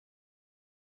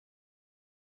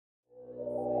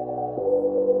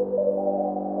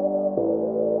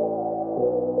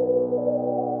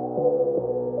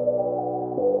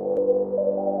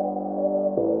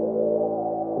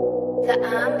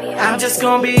I'm just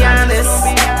gonna be honest.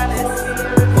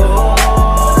 Oh,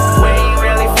 we ain't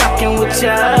really fucking with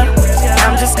ya.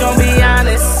 I'm just gonna be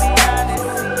honest.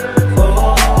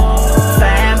 Oh,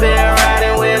 fam been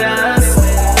riding with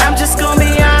us. I'm just gonna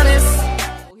be honest.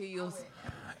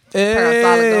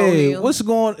 Hey, what's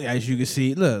going on? As you can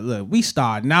see, look, we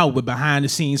starting out with behind the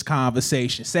scenes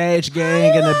conversation. Sag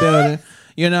gang in the building.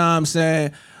 You know what I'm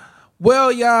saying?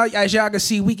 Well, y'all, as y'all can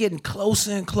see, we getting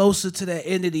closer and closer to the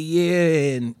end of the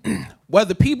year, and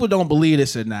whether people don't believe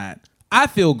this or not, I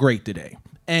feel great today.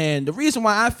 And the reason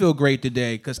why I feel great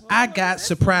today, because I got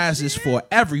surprises for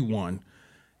everyone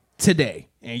today,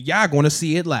 and y'all gonna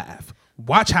see it live.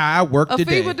 Watch how I work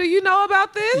today. Afiba, do you know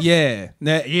about this? Yeah.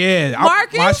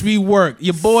 Marcus? Watch me work.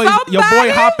 Your boy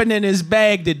hopping in his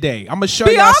bag today. I'm gonna show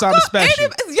y'all something special.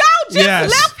 Y'all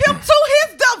just left him to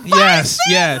his devices.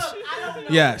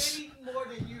 Yes.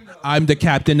 I'm the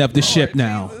captain of the ship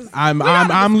now.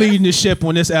 I'm leading the ship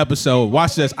on this episode.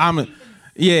 Watch this.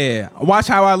 Watch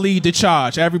how I lead the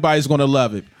charge. Everybody's gonna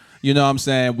love it. You know what I'm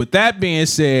saying? With that being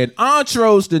said,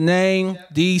 Entro's the name,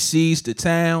 DC's the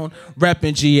town,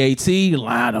 repping GAT,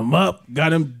 line them up, got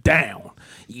them down.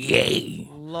 Yay.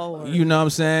 Lord. You know what I'm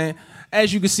saying?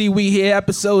 As you can see, we here,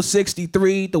 episode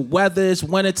 63. The weather is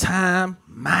wintertime,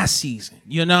 my season.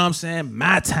 You know what I'm saying?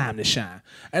 My time to shine.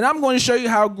 And I'm going to show you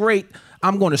how great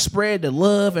I'm going to spread the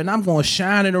love, and I'm going to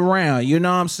shine it around. You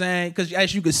know what I'm saying? Because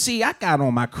as you can see, I got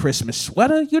on my Christmas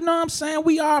sweater. You know what I'm saying?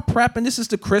 We are prepping. This is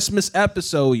the Christmas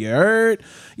episode, you heard?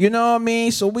 You know what I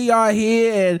mean? So we are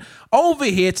here, and over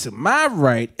here to my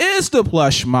right is the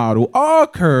plush model. All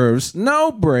curves,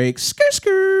 no breaks.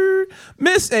 Skirt.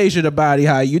 Miss Asia the Body,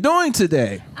 how you doing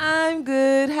today? I'm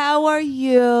good. How are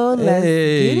you? Let's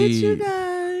get it, you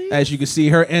guys. As you can see,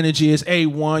 her energy is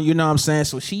A1, you know what I'm saying?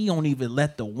 So she don't even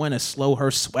let the winter slow her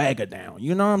swagger down.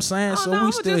 You know what I'm saying? Oh, so no, we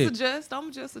I'm still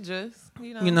just adjust.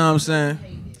 You know what I'm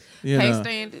saying? Can't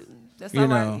stand it. That's all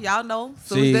right. Y'all know. As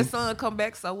soon as that sun come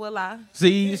back, so will I.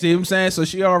 See what I'm saying? So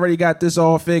she already got this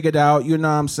all figured out, you know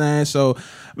what I'm saying? So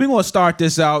we're going to start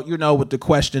this out, with the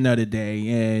question of the day.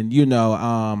 And,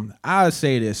 I'll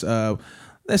say this.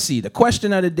 Let's see. The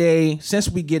question of the day, since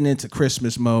we getting into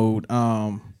Christmas mode,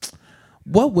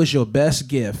 what was your best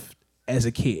gift as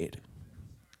a kid?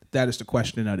 That is the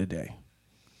question of the day.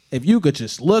 If you could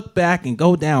just look back and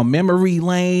go down memory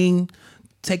lane,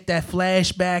 take that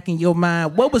flashback in your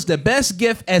mind, what was the best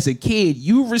gift as a kid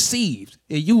you received?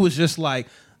 And you was just like,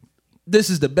 this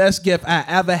is the best gift I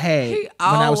ever had when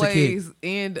I was a kid.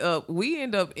 We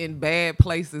end up in bad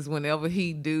places whenever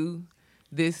he do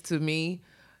this to me.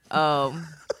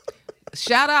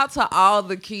 Shout out to all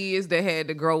the kids that had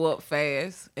to grow up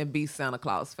fast and be Santa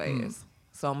Claus fast.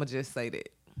 So I'm going to just say that.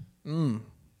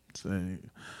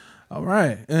 All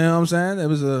right. You know what I'm saying? It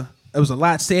was a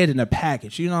lot said in the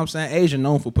package. You know what I'm saying? Asia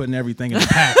known for putting everything in the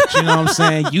package. You know what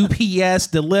I'm saying? UPS,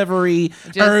 delivery,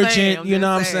 urgent. You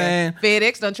know what I'm saying?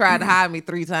 FedEx done tried to hire me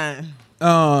 3 times. You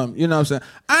know what I'm saying?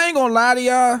 I ain't gonna lie to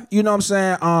y'all. You know what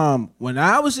I'm saying? When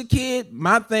I was a kid,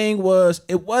 my thing was,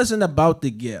 it wasn't about the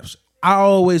gifts. I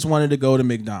always wanted to go to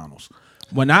McDonald's.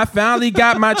 When I finally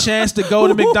got my chance to go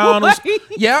to McDonald's,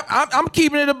 I'm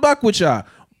keeping it a buck with y'all.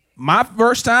 My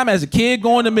first time as a kid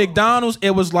going to McDonald's,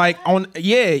 it was like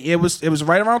it was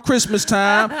right around Christmas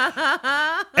time.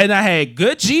 And I had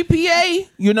good GPA,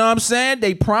 you know what I'm saying?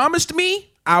 They promised me.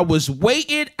 I was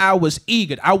waiting. I was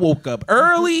eager. I woke up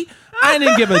early. I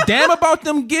didn't give a damn about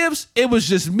them gifts. It was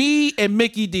just me and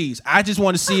Mickey D's. I just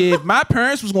want to see if my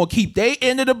parents was going to keep their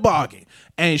end of the bargain.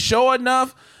 And sure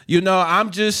enough,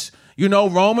 I'm just,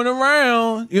 roaming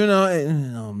around,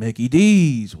 Mickey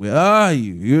D's, where are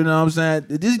you? You know what I'm saying?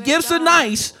 These gifts are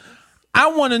nice.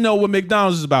 I want to know what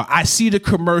McDonald's is about. I see the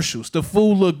commercials. The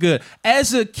food look good.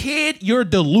 As a kid, you're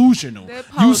delusional.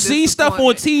 You see stuff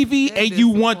on TV and you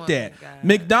want that. God.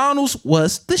 McDonald's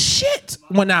was the shit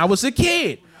when I was a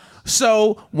kid.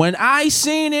 So when I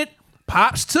seen it,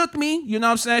 Pops took me. You know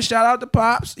what I'm saying? Shout out to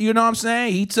Pops. You know what I'm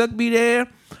saying? He took me there.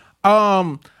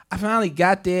 I finally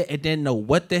got there and didn't know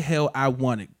what the hell I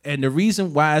wanted. And the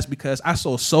reason why is because I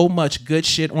saw so much good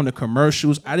shit on the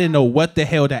commercials. I didn't know what the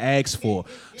hell to ask for.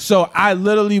 So I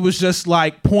literally was just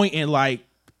like pointing like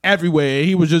everywhere.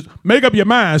 He was just, make up your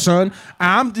mind, son.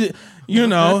 Dad.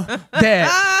 I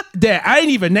didn't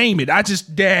even name it. I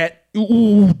just, Dad,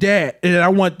 Dad. And I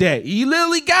want that. He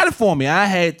literally got it for me. I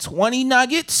had 20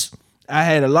 nuggets. I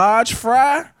had a large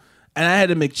fry. And I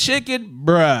had a McChicken,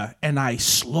 bruh, and I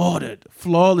slaughtered.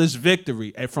 Flawless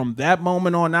victory. And from that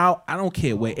moment on out, I don't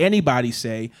care what anybody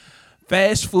say,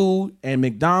 fast food and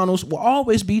McDonald's will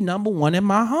always be number one in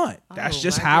my heart. That's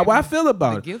just how I feel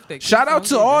about it. Shout out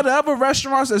to all the other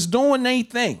restaurants that's doing their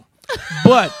thing.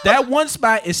 But that one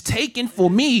spot is taken for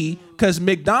me because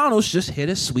McDonald's just hit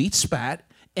a sweet spot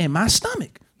in my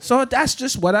stomach. So that's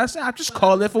just what I said. I just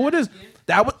call it for what it is.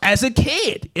 That was, as a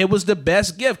kid, it was the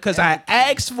best gift because I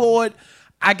asked for it.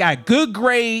 I got good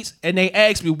grades, and they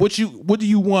asked me, what do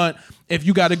you want if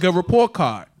you got a good report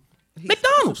card?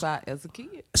 McDonald's. As a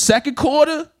kid. Second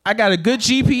quarter, I got a good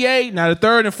GPA. Now the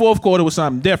third and fourth quarter was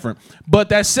something different, but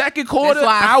that second quarter,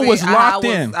 I was locked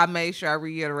in. I made sure I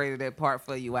reiterated that part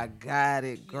for you. I got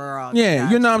it, girl.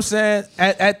 Yeah, you know what I'm saying?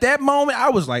 At that moment, I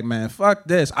was like, man, fuck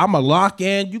this. I'm going to lock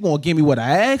in. You going to give me what I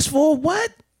asked for?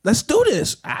 What? Let's do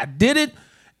this. I did it,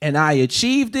 and I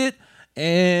achieved it.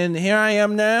 And here I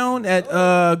am now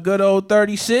at good old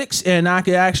 36, and I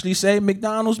can actually say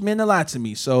McDonald's meant a lot to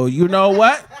me. So you know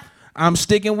what? I'm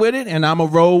sticking with it, and I'm going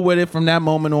to roll with it from that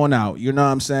moment on out. You know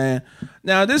what I'm saying?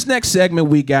 Now, this next segment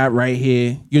we got right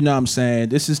here, you know what I'm saying?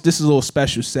 This is a little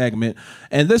special segment,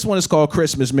 and this one is called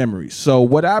Christmas Memories. So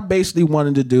what I basically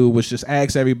wanted to do was just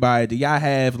ask everybody, do y'all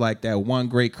have like that one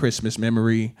great Christmas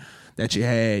memory that you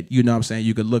had, you know what I'm saying?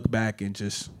 You could look back and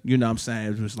just, you know what I'm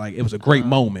saying? It was a great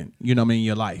moment, you know what I mean, in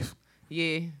your life.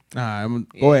 Yeah. All right,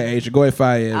 go ahead, Asia. Go ahead,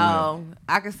 fire.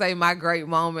 I can say my great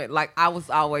moment. Like I was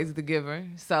always the giver,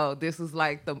 so this was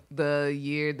like the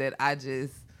year that I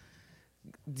just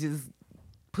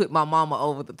put my mama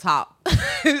over the top.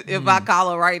 If I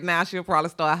call her right now, she'll probably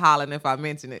start hollering if I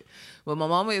mention it. But my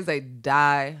mama is a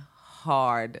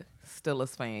die-hard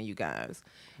Steelers fan, you guys,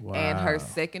 and her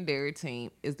secondary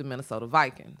team is the Minnesota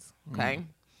Vikings. Okay,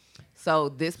 so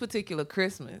this particular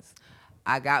Christmas,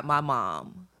 I got my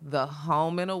mom the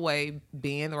home and away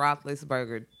Ben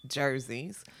Roethlisberger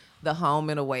jerseys, the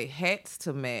home and away hats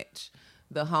to match,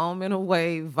 the home and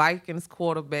away Vikings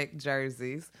quarterback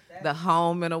jerseys, the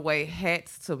home and away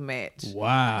hats to match.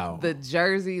 Wow. The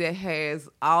jersey that has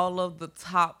all of the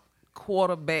top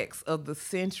quarterbacks of the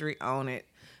century on it,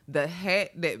 the hat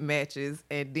that matches,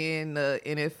 and then the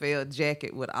NFL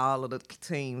jacket with all of the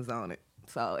teams on it.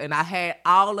 So, and I had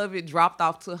all of it dropped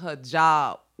off to her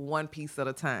job one piece at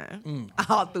a time,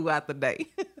 all throughout the day.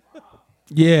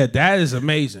 Yeah, that is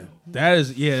amazing. That's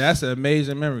an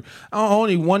amazing memory.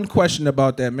 Only one question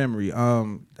about that memory.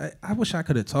 I wish I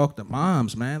could have talked to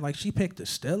moms, man. Like she picked the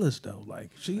Steelers though. Like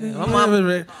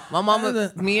my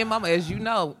mama, me and mama, as you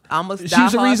know, I'm a. She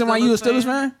was the reason why you a Steelers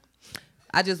fan.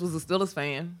 I just was a Steelers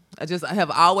fan. I have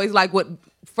always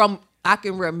I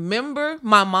can remember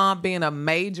my mom being a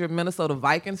major Minnesota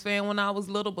Vikings fan when I was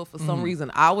little, but for some reason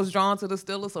I was drawn to the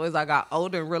Steelers. So as I got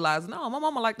older and realized, no, my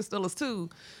mama liked the Steelers too.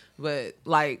 But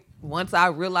like once I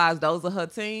realized those are her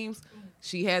teams,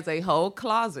 she has a whole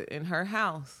closet in her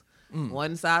house.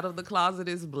 One side of the closet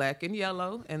is black and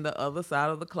yellow, and the other side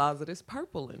of the closet is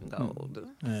purple and gold.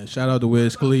 Shout out to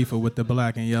Wiz Khalifa with the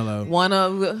black and yellow. One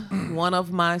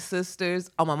of my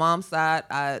sisters on my mom's side,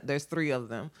 there's three of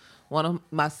them. One of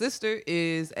my sister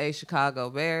is a Chicago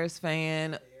Bears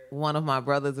fan. One of my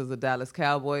brothers is a Dallas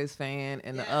Cowboys fan,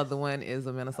 and the other one is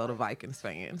a Minnesota Vikings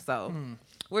fan. So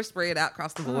we're spread out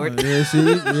across the board.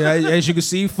 As you can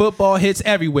see, football hits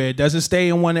everywhere. It doesn't stay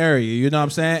in one area. You know what I'm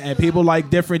saying? And people like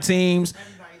different teams.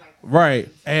 Right.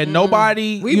 And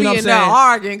nobody, We you know be what I'm in there saying?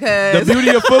 arguing because The beauty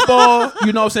of football,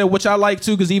 you know what I'm saying, which I like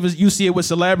too, because even you see it with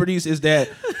celebrities, is that,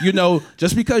 you know,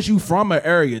 just because you from an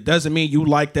area doesn't mean you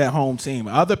like that home team.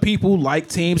 Other people like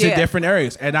teams in different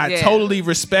areas. And I totally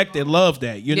respect and love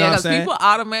that. You know what I'm saying? People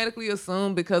automatically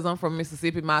assume because I'm from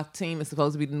Mississippi, my team is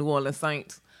supposed to be the New Orleans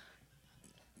Saints.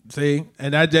 See,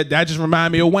 and that just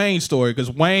reminded me of Wayne's story,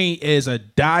 because Wayne is a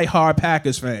diehard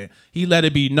Packers fan. He let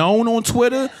it be known on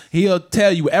Twitter. He'll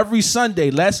tell you every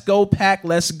Sunday, "Let's go Pack,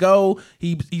 let's go."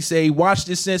 He say he watched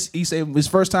it since his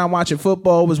first time watching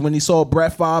football was when he saw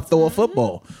Brett Favre throw a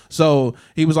football. So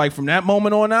he was like, from that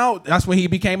moment on out, that's when he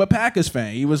became a Packers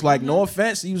fan. He was like, no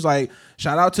offense, he was like,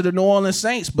 shout out to the New Orleans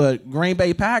Saints, but Green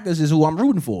Bay Packers is who I'm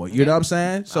rooting for. You know what I'm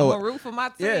saying? So I'm a root for my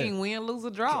team, win, lose, or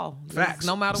draw. Facts.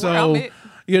 No matter where I'm at.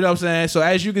 You know what I'm saying? So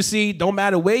as you can see, don't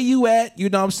matter where you at, you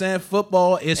know what I'm saying?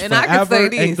 Football is forever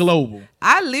and global.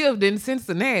 I lived in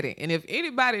Cincinnati, and if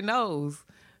anybody knows,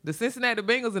 the Cincinnati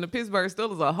Bengals and the Pittsburgh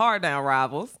Steelers are hard down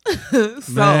rivals.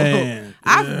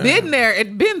 I've been there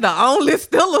and been the only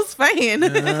Steelers fan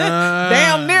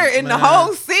damn near in the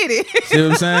whole city. See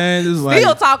what I'm saying?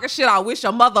 Still talking shit. I wish a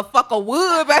motherfucker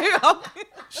would,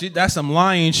 baby. That's some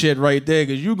lion shit right there,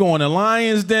 because you going to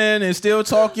Lions Den and still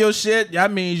talk your shit.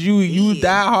 That means you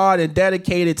die hard and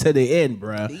dedicated to the end,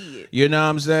 bro. You know what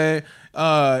I'm saying?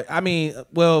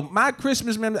 My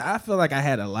Christmas memory, I feel like I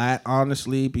had a lot,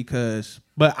 honestly,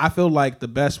 but I feel like the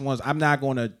best ones, I'm not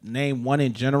going to name one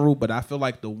in general, but I feel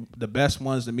like the best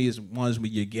ones to me is ones where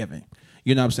you're giving.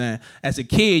 You know what I'm saying? As a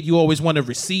kid, you always want to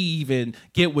receive and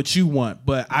get what you want.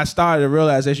 But I started to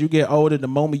realize as you get older, the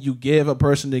moment you give a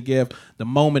person to give, the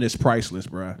moment is priceless,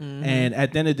 bro. Mm-hmm. And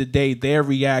at the end of the day, their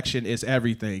reaction is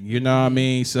everything. You know what I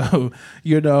mean? So,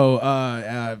 you know,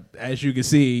 as you can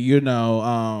see, you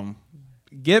know,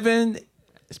 giving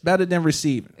is better than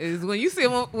receiving. Is when you see a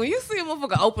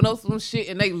motherfucker open up some shit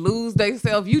and they lose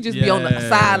themselves, you just be on the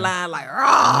sideline like,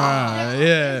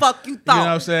 yeah, fuck you thought. You know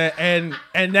what I'm saying?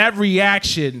 And that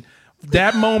reaction,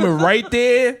 that moment right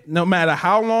there, no matter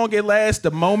how long it lasts,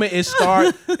 the moment it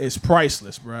starts is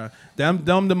priceless, bro.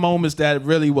 Them the moments that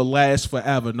really will last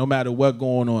forever, no matter what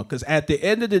going on. Because at the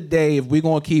end of the day, if we're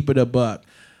gonna keep it a buck,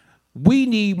 we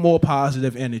need more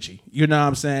positive energy. You know what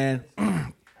I'm saying?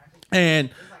 And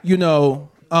you know.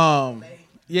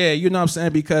 Yeah, you know what I'm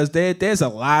saying? Because there's a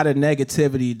lot of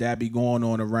negativity that be going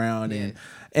on around.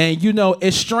 And you know,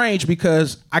 it's strange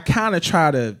because I kind of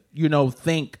try to, you know,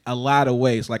 think a lot of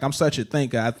ways. Like, I'm such a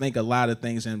thinker. I think a lot of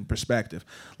things in perspective.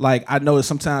 Like, I know that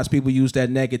sometimes people use that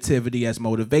negativity as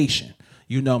motivation,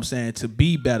 you know what I'm saying, to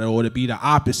be better or to be the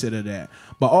opposite of that.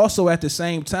 But also at the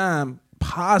same time,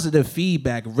 positive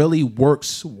feedback really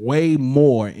works way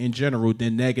more in general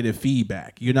than negative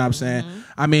feedback. You know what I'm saying? Mm-hmm.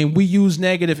 I mean, we use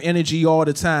negative energy all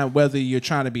the time, whether you're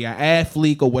trying to be an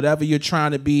athlete or whatever you're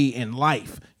trying to be in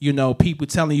life. You know, people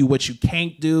telling you what you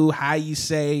can't do, how you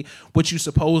say, what you're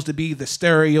supposed to be, the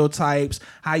stereotypes,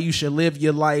 how you should live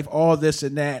your life, all this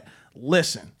and that.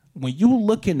 Listen, when you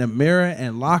look in the mirror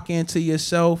and lock into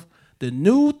yourself, the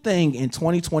new thing in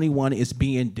 2021 is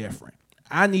being different.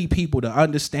 I need people to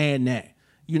understand that.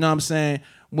 You know what I'm saying?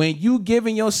 When you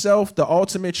giving yourself the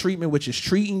ultimate treatment, which is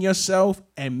treating yourself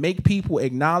and make people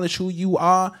acknowledge who you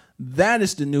are, that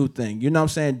is the new thing. You know what I'm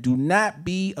saying? Do not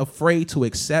be afraid to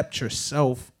accept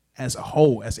yourself as a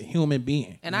whole, as a human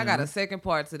being. And I got a second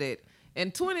part to that.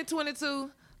 In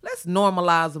 2022, let's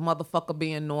normalize a motherfucker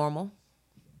being normal.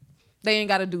 They ain't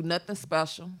got to do nothing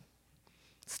special.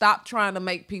 Stop trying to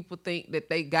make people think that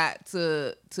they got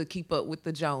to keep up with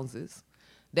the Joneses.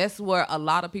 That's where a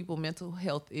lot of people mental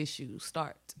health issues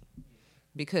start,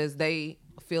 because they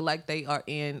feel like they are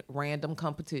in random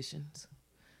competitions.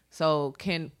 So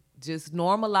can just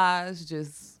normalize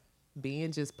just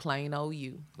being just plain old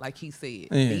you, like he said.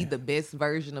 Yeah. Be the best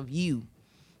version of you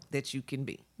that you can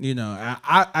be. You know,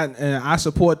 I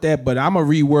support that, but I'm gonna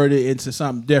reword it into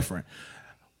something different.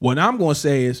 What I'm gonna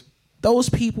say is, those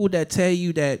people that tell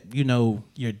you that, you know,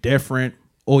 you're different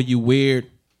or you weird,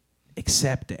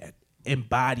 accept that.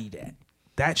 Embody that.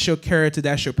 That's your character,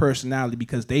 that's your personality,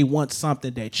 because they want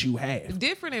something that you have.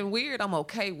 Different and weird, I'm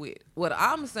okay with. What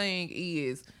I'm saying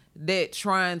is that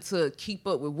trying to keep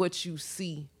up with what you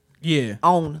see be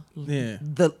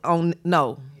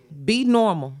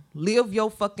normal. Live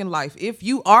your fucking life. If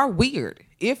you are weird,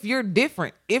 if you're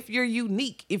different, if you're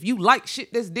unique, if you like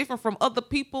shit that's different from other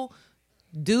people,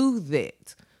 do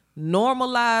that.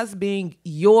 Normalize being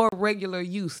your regular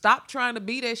you. Stop trying to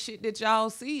be that shit that y'all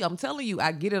see. I'm telling you,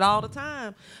 I get it all the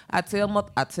time. I tell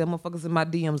motherfuckers in my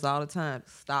DMs all the time,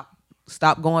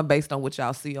 stop going based on what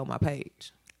y'all see on my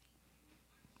page.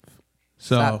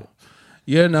 So,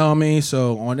 you know what I mean?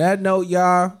 So on that note,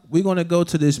 y'all, we're going to go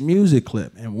to this music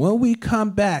clip. And when we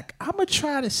come back, I'm going to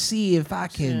try to see if I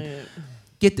can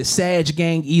get the Sag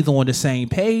Gang either on the same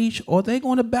page or they're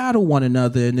going to battle one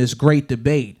another in this great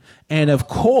debate. And of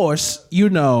course, you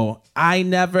know, I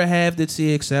never have the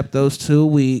tea except those 2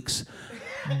 weeks.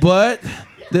 But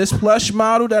this plush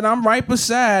model that I'm right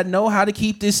beside know how to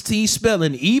keep this tea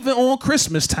spilling, even on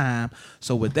Christmas time.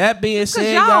 So with that being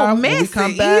said, y'all, messy, when we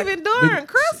come back, even during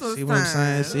Christmas see what I'm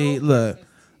saying? time. See, look.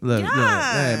 Hey,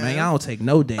 man, y'all don't take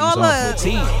no days off for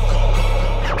tea.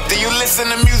 Do you listen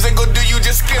to music or do you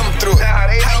just skim through it?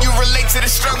 How you relate to the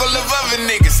struggle of other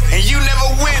niggas and you never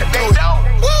went through it?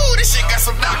 Woo, this shit got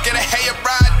some knock in the hay, your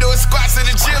bride doing squats in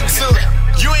the gym too.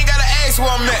 You ain't gotta ask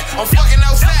where I'm at. I'm fucking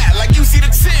outside like you see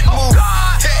the tent move.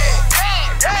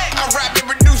 I'm rapping,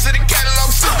 producer, the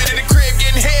catalog stupid in the crib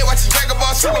getting head, watching Dragon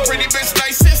Ball Super, pretty bitch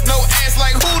like sis, no ass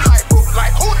like Hooter.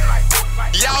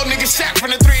 Y'all niggas shot from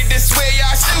the 3, this way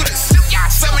y'all shooters.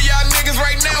 Some of y'all niggas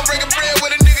right now breaking bread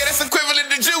with a nigga that's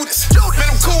equivalent to Judas. Man,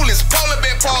 I'm coolest, polar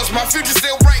bear paws, my future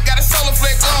still bright, got a solar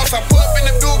flare gloss. I pull up in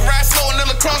the dual ride slow and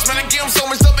the lacrosse, man, I give him so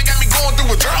much dope, it got me going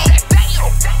through a drought.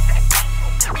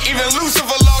 Even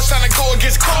Lucifer lost trying to go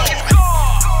against Cole.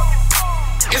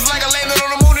 It's like I landed on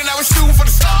the moon and I was shooting for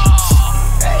the stars.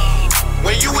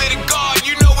 When you with a God,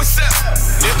 you know what's up,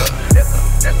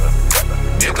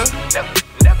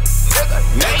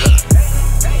 nigga.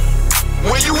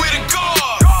 When you with a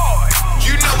God,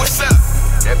 you know what's up,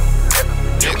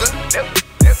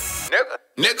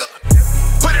 nigga.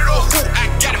 Put it on who, I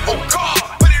got it on God.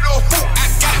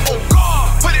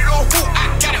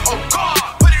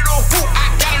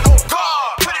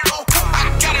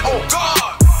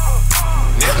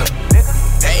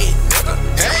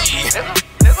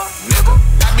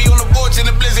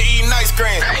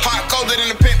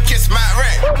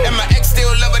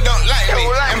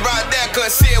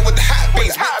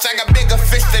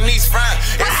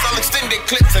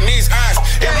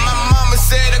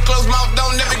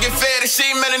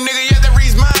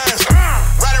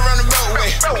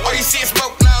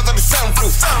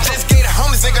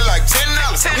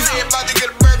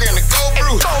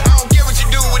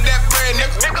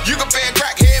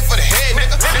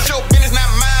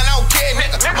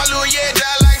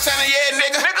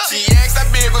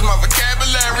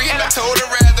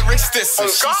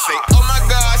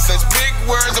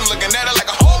 words, I'm looking at her like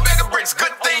a whole bag of bricks.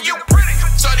 Good thing you pretty.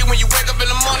 Shorty, when you wake up in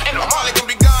the morning, Molly gonna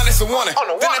be gone, it's a warning.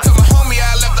 Then I told my homie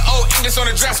I left the old English on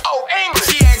the dress. Oh, English.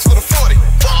 She asked for the 40.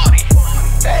 40.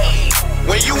 Hey.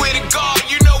 When you with a guard,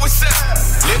 you know what's up.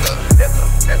 Nigga.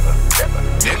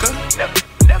 Nigga.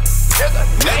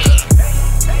 Nigga.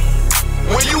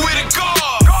 When you with a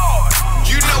guard,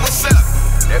 you know what's up.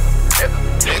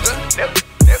 Nigga.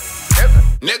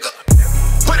 Nigga.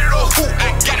 Put it on who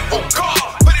I got it on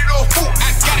guard. Put it on who I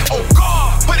got it on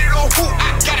guard. Put it on who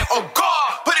I got it on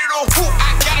guard. Put it on who I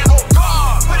got it on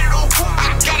guard. Put it on who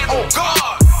I got it on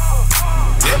guard.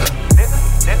 Nigga.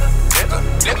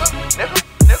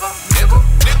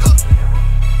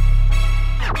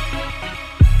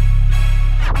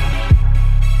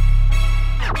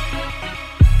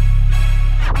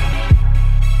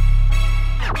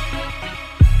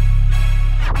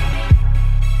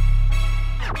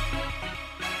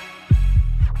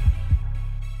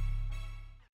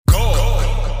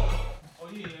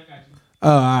 Oh,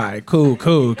 all right,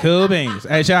 cool beans.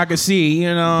 As y'all can see,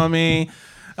 you know what I mean?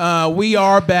 We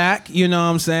are back, you know what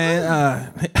I'm saying?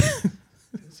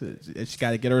 She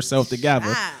got to get herself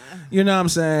together. You know what I'm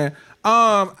saying?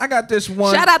 I got this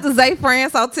one. Shout out to Zay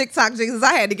France on TikTok, Jesus.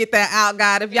 I had to get that out,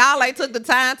 God. If y'all ain't took the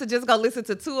time to just go listen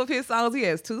to 2 of his songs, he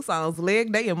has 2 songs.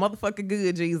 Leg Day and motherfucking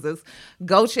Good, Jesus.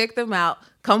 Go check them out.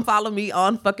 Come follow me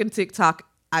on fucking TikTok.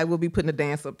 I will be putting a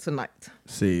dance up tonight.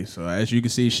 See, so as you can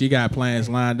see, she got plans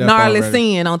lined up. Gnarly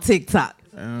Sin on TikTok.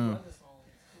 You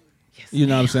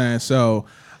know what I'm saying? So,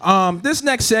 this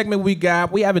next segment we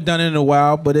haven't done it in a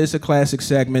while, but it's a classic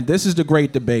segment. This is the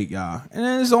Great Debate, y'all.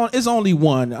 And it's only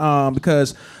one,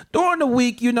 because during the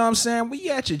week, you know what I'm saying, when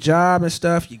you at your job and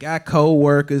stuff, you got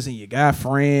co-workers and you got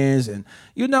friends. And,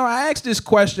 you know, I asked this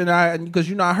question because,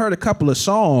 you know, I heard a couple of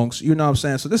songs, you know what I'm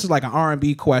saying? So this is like an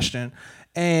R&B question.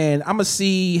 And I'm going to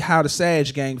see how the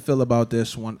Sag Gang feel about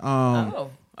this one.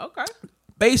 Okay.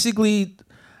 Basically,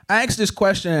 I asked this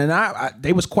question, and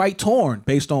they was quite torn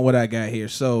based on what I got here.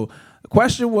 So the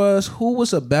question was, who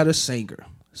was a better singer,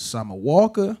 Summer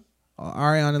Walker or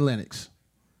Ariana Lennox?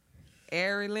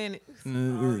 Ari Lennox.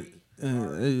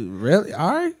 Really?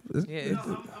 All right.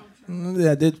 Yeah.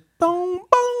 Yeah, did boom,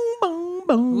 boom, boom,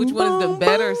 boom. Which one is the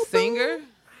better singer?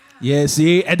 Yeah,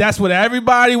 see, and that's what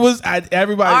everybody was.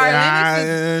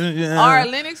 Everybody. Ari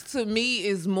Lennox to me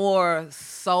is more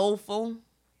soulful,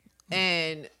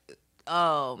 and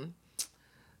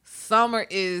Summer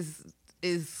is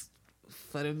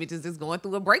for the bitches that's going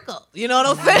through a breakup. You know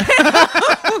what I'm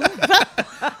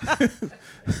saying?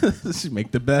 She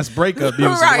make the best breakup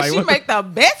music. Right, like, she make the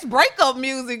best breakup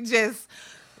music. Just,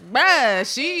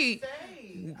 bruh,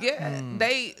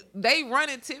 they run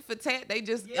it tit for tat. They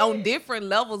just on different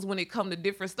levels when it come to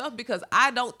different stuff, because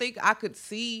I don't think I could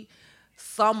see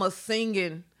Summer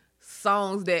singing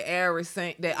songs that Ari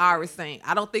sang.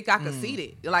 I don't think I could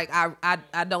see that. Like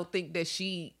I don't think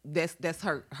that that's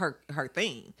her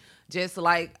thing. Just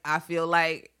like I feel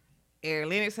like Ari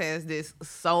Lennox has this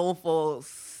soulful,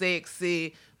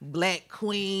 sexy, black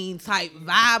queen type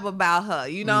vibe about her,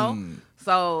 you know?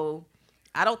 So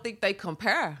I don't think they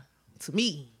compare to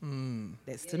me.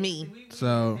 That's to me.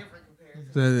 So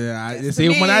see,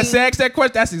 when I asked that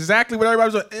question, that's exactly what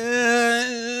everybody was like.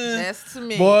 That's to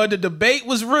me. Boy, the debate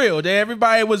was real.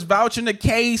 Everybody was vouching the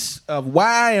case of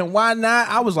why and why not.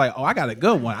 I was like, oh, I got a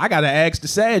good one. I got to ask the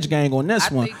Sag Gang on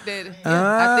this one. I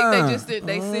think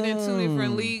they sit in 2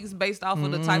 different leagues based off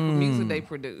of the type of music they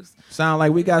produce. Sound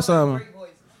like we got something.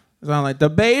 Sound like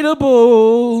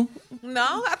debatable.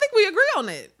 No, I think we agree on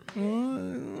it.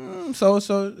 So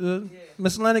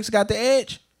Miss Lennox got the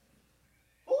edge.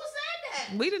 Who said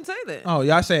that? We didn't say that. Oh,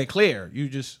 y'all say it clear. You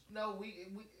just. No,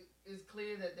 it's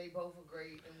clear that they both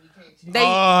agree and we can't change.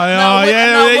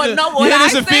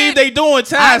 This a feed they doing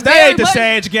ties. They ain't the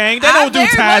Sag Gang. They don't do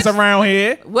ties around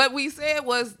here. What we said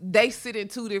was they sit in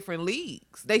 2 different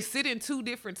leagues. They sit in 2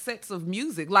 different sets of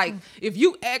music. Like, if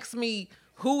you ask me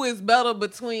who is better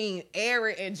between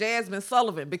Ari and Jasmine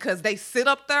Sullivan, because they sit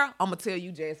up there, I'm going to tell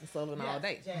you Jasmine Sullivan all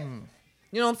day.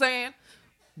 You know what I'm saying?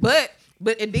 But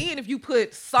and then if you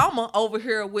put Summer over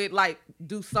here with, like,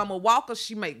 do Summer Walker,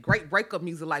 she make great breakup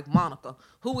music like Monica.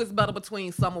 Who is better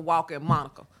between Summer Walker and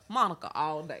Monica? Monica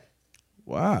all day.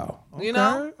 Wow. Okay. You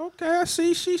know? Okay, I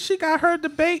see. She got her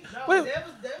debate. No, there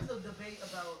was a debate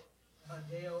about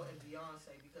Adele and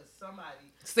Beyonce because somebody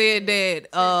said that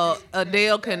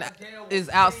Adele is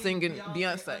out singing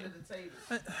Beyonce.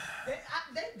 They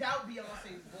doubt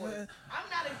Beyonce's voice. I'm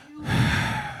not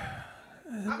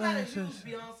a huge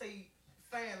Beyonce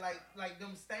fan like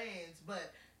them stands,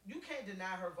 but you can't deny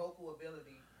her vocal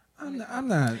ability. I'm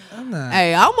not.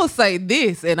 Hey, I'm gonna say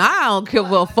this, and I don't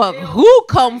give a fuck who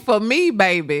come for me,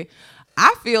 baby.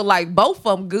 I feel like both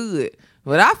of them good,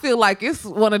 but I feel like it's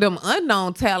one of them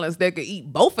unknown talents that could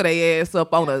eat both of their ass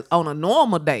up on a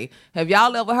normal day. Have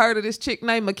y'all ever heard of this chick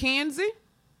named Mackenzie?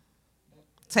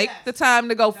 Take the time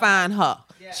to go find her.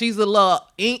 She's a little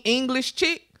English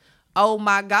chick. Oh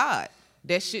my God,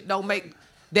 that shit don't make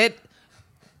that.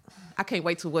 I can't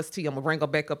wait till What's Tea. I'm gonna bring her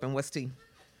back up in What's Tea.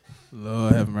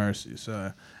 Lord have mercy.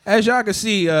 So, as y'all can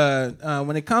see,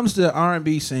 when it comes to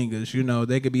R&B singers,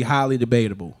 they could be highly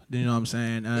debatable. You know what I'm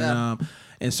saying? And,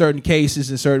 in certain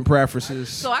cases, in certain preferences.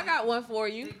 So I got one for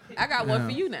you. I got one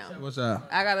for you now. What's up?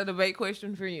 I got a debate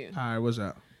question for you. All right, what's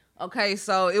up? Okay,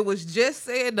 so it was just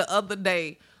said the other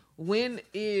day. When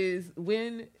is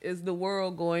the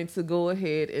world going to go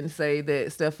ahead and say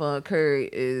that Stephen Curry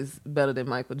is better than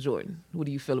Michael Jordan? What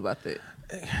do you feel about that?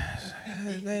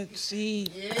 See,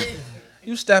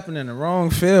 you stepping in the wrong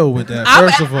field with that.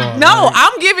 First of all, no,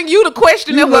 I'm giving you the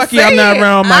question. You that was lucky said. I'm not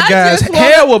around my guys.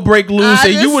 Hell will break loose,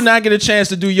 and you will not get a chance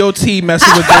to do your tea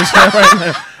messing with this stuff right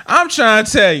now. I'm trying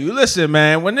to tell you. Listen,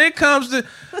 man. When it comes to,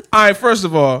 all right. First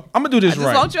of all, I'm gonna do this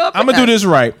right. I'm gonna do this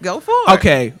right. Go for it.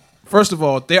 Okay. First of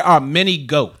all, there are many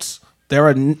goats. There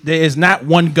is not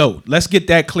one goat. Let's get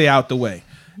that clear out the way.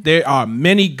 There are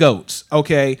many goats.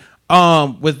 Okay.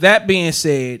 With that being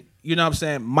said, you know what I'm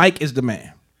saying? Mike is the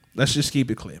man. Let's just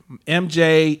keep it clear.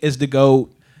 MJ is the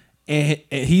GOAT, and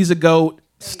he's a GOAT.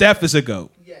 Steph is a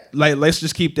GOAT. Like, let's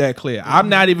just keep that clear. I'm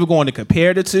not even going to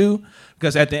compare the two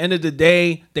because at the end of the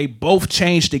day, they both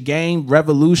changed the game,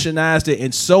 revolutionized it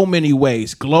in so many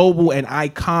ways, global and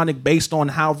iconic based on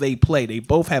how they play. They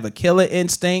both have a killer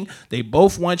instinct. They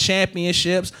both won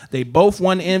championships. They both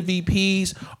won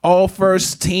MVPs, all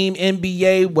first team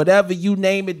NBA, whatever you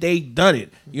name it, they done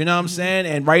it. You know what I'm saying?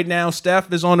 And right now,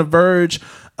 Steph is on the verge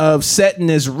of setting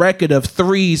this record of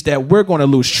threes that we're going to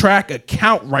lose track of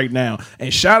count right now.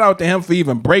 And shout out to him for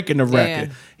even breaking the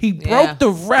record. He broke the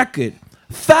record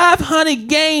 500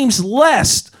 games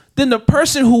less than the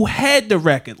person who had the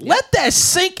record. Let that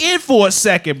sink in for a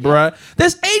second, bruh.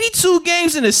 There's 82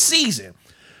 games in a season.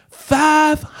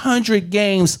 500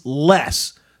 games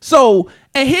less. So,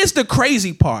 and here's the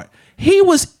crazy part. He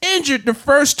was injured the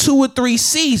first 2 or 3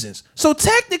 seasons. So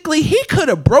technically, he could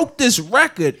have broke this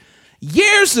record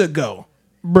years ago.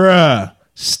 Bruh.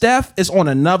 Steph is on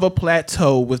another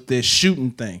plateau with this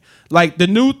shooting thing. Like, the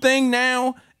new thing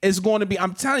now is going to be,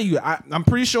 I'm telling you, I'm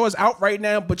pretty sure it's out right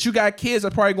now, but you got kids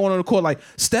that are probably going on the court like,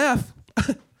 Steph,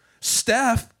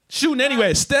 shooting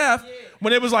anyway. Steph,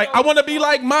 when it was like, I want to be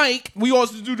like Mike, we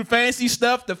also do the fancy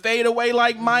stuff, the fade away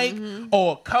like Mike,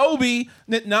 or Kobe.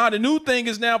 Nah, the new thing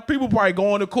is now people probably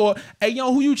go on the court, hey,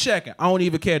 yo, who you checking? I don't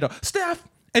even care, though. Steph,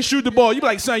 and shoot the ball. You be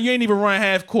like, son, you ain't even run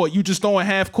half court. You just throwing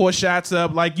half court shots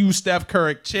up like you Steph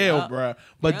Curry. Chill, bruh.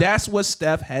 But that's what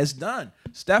Steph has done.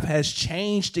 Steph has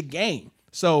changed the game.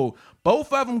 So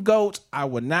both of them GOATs. I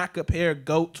would not compare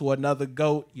GOAT to another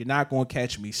GOAT. You're not going to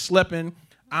catch me slipping.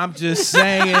 I'm just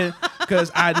saying, because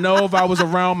I know if I was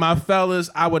around my fellas,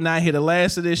 I would not hear the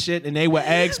last of this shit, and they would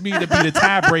ask me to be the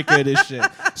tiebreaker of this shit.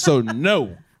 So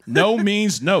no. No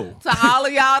means no. To all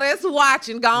of y'all that's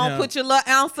watching, go on put your little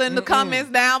answer in the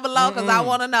comments down below because I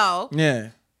want to know. Yeah.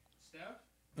 Steph,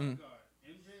 MJ,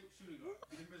 shooting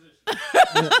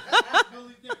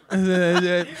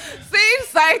guard. See,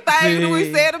 same thing that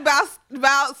we said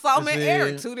about Summer and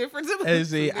Eric. Two different.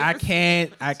 I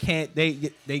can't.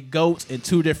 They goats in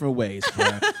 2 different ways, bro.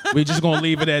 We just gonna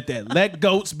leave it at that. Let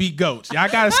goats be goats. Y'all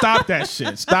gotta stop that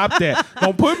shit. Stop that.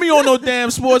 Don't put me on no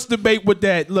damn sports debate with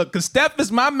that. Look, cause Steph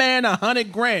is my man,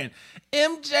 $100,000.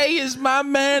 MJ is my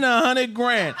man,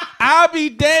 $100,000. I'll be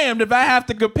damned if I have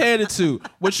to compare the two.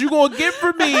 What you gonna get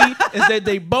from me is that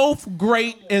they both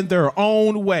great in their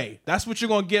own way. That's what you're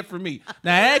gonna get from me.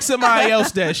 Now ask somebody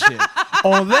else that shit.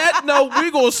 On that note,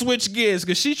 we gonna switch gears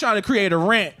because she trying to create a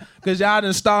rant because y'all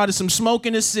done started some smoke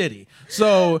in the city.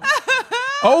 So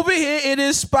over here, it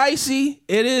is spicy,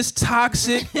 it is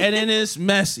toxic, and it is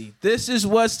messy. This is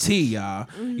What's Tea, y'all.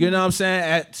 You know what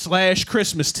I'm saying? /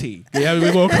 Christmas tea. Yeah,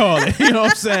 we gonna call it. You know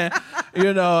what I'm saying?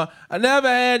 You know, I never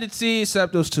had the tea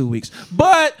except those 2 weeks.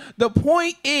 But the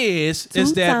point is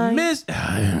that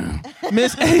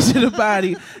Miss Asia the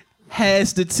Body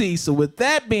has the tea. So with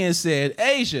that being said,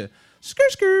 Asia,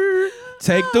 skirt,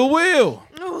 take the wheel.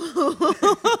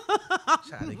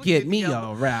 Trying to get me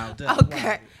all riled up.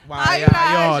 Okay.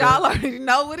 Y'all already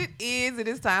know what it is. It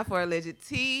is time for Alleged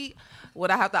Tea. What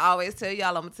I have to always tell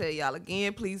y'all, I'm gonna tell y'all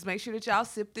again. Please make sure that y'all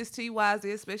sip this tea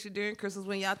wisely, especially during Christmas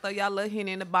when y'all throw y'all little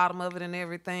henny in the bottom of it and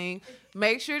everything.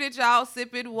 Make sure that y'all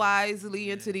sip it wisely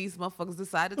until these motherfuckers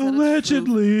decide to tell the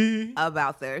truth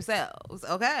about themselves.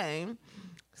 Okay.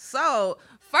 So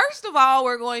first of all,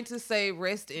 we're going to say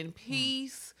rest in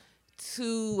peace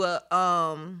to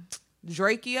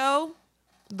Drakeo,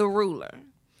 the ruler.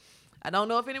 I don't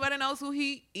know if anybody knows who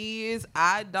he is.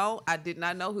 I did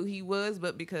not know who he was,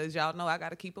 but because y'all know I got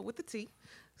to keep up with the tea.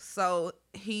 So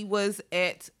he was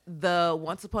at the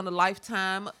Once Upon a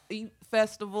Lifetime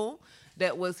festival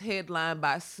that was headlined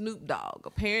by Snoop Dogg.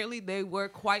 Apparently, there were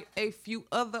quite a few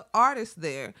other artists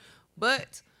there.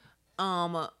 But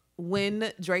when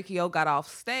Drakeo got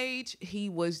off stage, he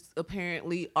was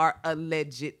apparently or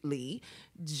allegedly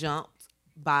jumped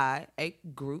by a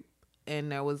group.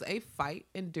 And there was a fight,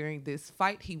 and during this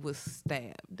fight, he was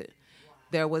stabbed.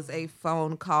 There was a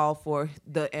phone call for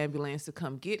the ambulance to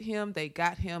come get him. They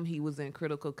got him. He was in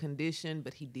critical condition,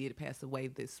 but he did pass away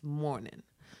this morning.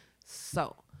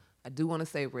 So I do want to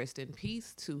say rest in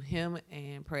peace to him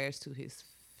and prayers to his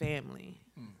family.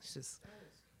 It's just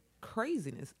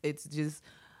craziness. It's just,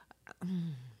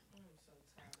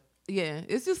 yeah,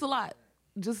 it's just a lot.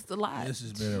 Just a lot. This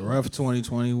has been a rough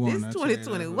 2021. This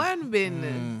 2021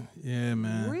 been yeah,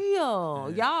 man.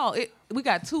 real. Yeah. Y'all, we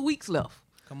got 2 weeks left.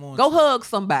 Come on. Go hug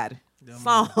somebody.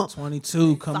 Yeah,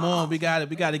 22. Come on. We got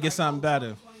to get something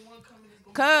better.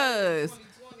 Cause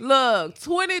look,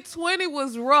 2020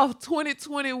 was rough.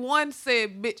 2021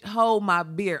 said, bitch, hold my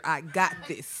beer. I got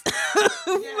this.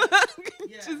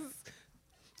 Just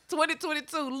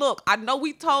 2022, look, I know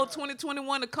we told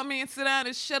 2021 to come in, sit down,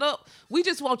 and shut up. We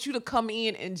just want you to come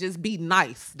in and just be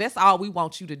nice. That's all we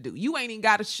want you to do. You ain't even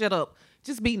got to shut up.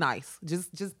 Just be nice.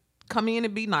 Just come in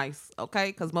and be nice,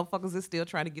 okay? Because motherfuckers is still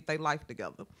trying to get their life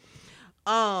together.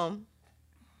 So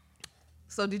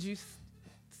did you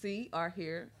see or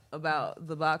hear about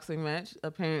the boxing match?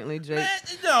 Apparently, Jake. Man,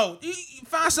 no,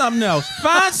 find something else.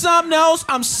 Find something else.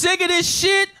 I'm sick of this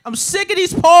shit. I'm sick of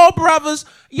these Paul brothers.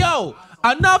 Yo,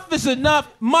 enough is enough.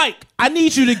 Mike, I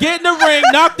need you to get in the ring,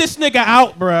 knock this nigga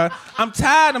out, bruh. I'm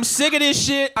tired. I'm sick of this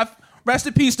shit. Rest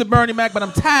in peace to Bernie Mac, but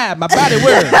I'm tired. My body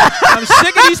weird. I'm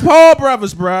sick of these Paul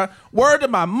brothers, bruh. Word to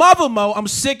my mother, Mo, I'm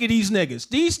sick of these niggas.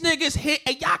 These niggas hit,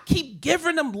 and y'all keep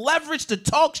giving them leverage to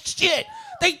talk shit.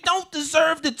 They don't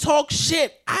deserve to talk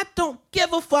shit. I don't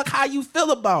give a fuck how you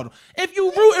feel about them. If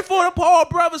you rooting for the Paul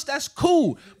brothers, that's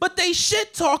cool. But they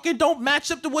shit talking don't match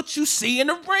up to what you see in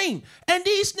the ring. And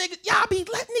these niggas, y'all be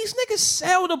letting these niggas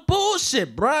sell the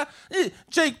bullshit, bruh.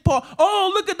 Jake Paul,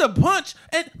 oh, look at the punch.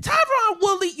 And Tyron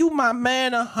Woodley, you my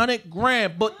man,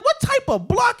 $100,000. But what type of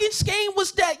blocking scheme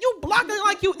was that? You blocking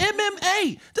like you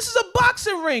MMA. This is a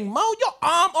boxing ring, Mo. Your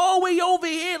arm all the way over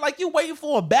here like you waiting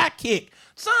for a back kick.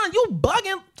 Son, you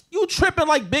bugging. You tripping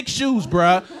like big shoes,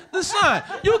 bruh. Son,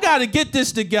 you got to get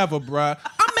this together, bruh.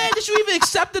 I'm mad that you even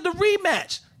accepted the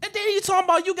rematch. And then you talking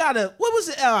about you got to, what was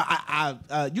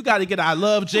it? You got to get I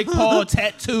love Jake Paul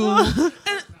tattoo.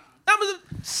 And that was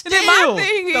still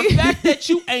the fact that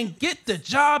you ain't get the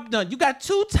job done. You got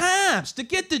 2 times to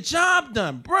get the job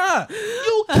done, bruh.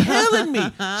 You killing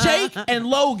me, Jake and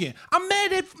Logan. I'm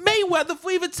mad at Mayweather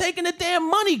for even taking a damn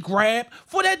money grab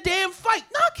for that damn fight.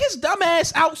 Knock his dumb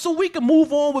ass out so we can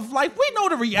move on with life. We know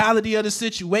the reality of the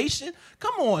situation.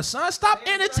 Come on, son. Stop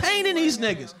entertaining these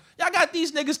niggas. Y'all got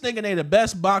these niggas thinking they the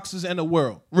best boxers in the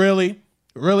world. Really?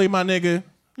 Really, my nigga?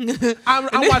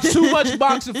 I watch too much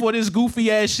boxing for this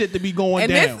goofy ass shit to be going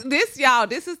down. And this y'all,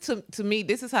 this is to me,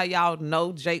 this is how y'all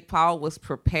know Jake Paul was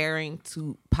preparing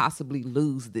to possibly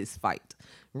lose this fight.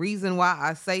 Reason why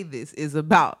I say this is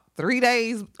about 3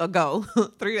 days ago,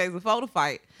 3 days before the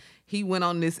fight, he went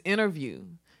on this interview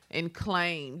and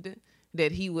claimed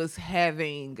that he was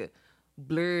having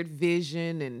blurred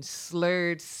vision and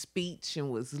slurred speech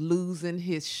and was losing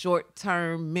his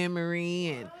short-term memory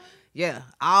and yeah,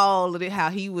 all of it, how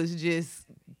he was just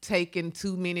taking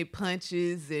too many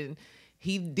punches and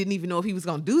he didn't even know if he was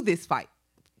going to do this fight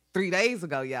 3 days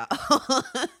ago, y'all.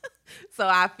 So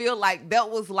I feel like that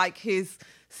was like his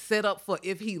setup for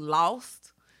if he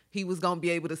lost, he was going to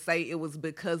be able to say it was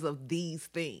because of these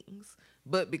things.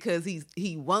 But because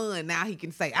he won, now he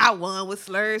can say, I won with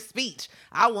slurred speech.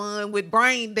 I won with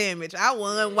brain damage. I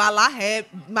won while I had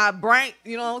my brain,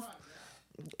 you know.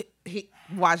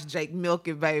 Watch Jake milk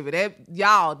it, baby.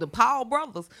 Y'all, the Paul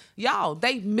brothers, y'all,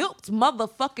 they milked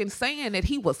motherfucking saying that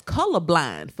he was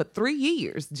colorblind for 3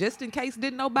 years. Just in case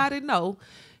didn't nobody know.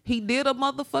 He did a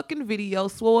motherfucking video,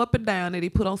 swore up and down that he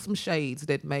put on some shades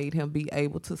that made him be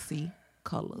able to see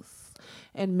colors.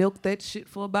 And milked that shit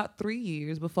for about 3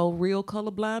 years before real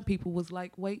colorblind people was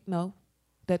like, wait, no,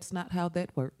 that's not how that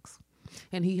works.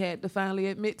 And he had to finally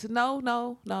admit to,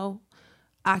 no,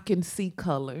 I can see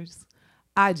colors.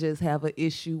 I just have an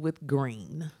issue with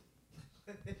green.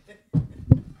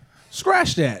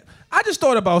 Scratch that. I just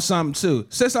thought about something too.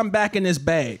 Since I'm back in this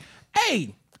bag.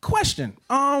 Hey, question.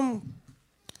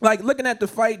 Like looking at the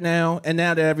fight now, and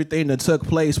now that everything that took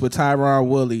place with Tyron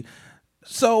Woodley.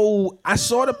 So I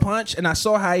saw the punch and I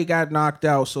saw how he got knocked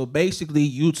out. So basically,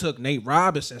 you took Nate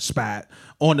Robinson's spot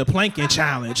on the planking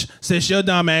challenge since your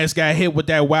dumb ass got hit with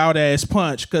that wild ass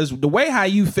punch. Because the way how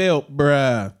you felt,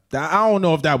 bruh, I don't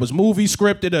know if that was movie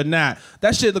scripted or not.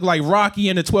 That shit looked like Rocky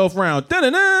in the 12th round.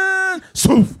 Da-da-da,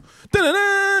 swoof,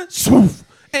 da-da-da, swoof.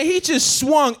 And he just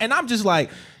swung, and I'm just like,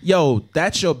 yo,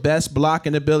 that's your best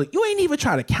blocking ability. You ain't even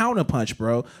try to counter punch,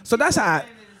 bro. So that's how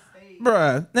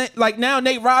bruh, like now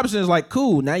Nate Robinson is like,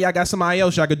 cool. Now y'all got somebody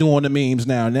else y'all could do on the memes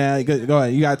now. Now you go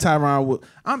ahead. You got Tyron Wood.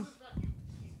 I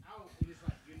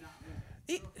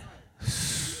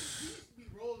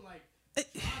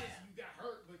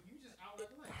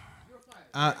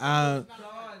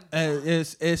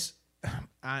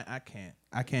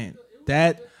can't.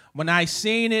 That when I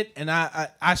seen it and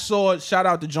I saw it, shout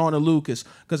out to Jonah Lucas,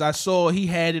 because I saw he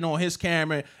had it on his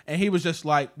camera and he was just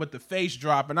like with the face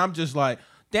drop, and I'm just like,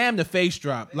 damn, the face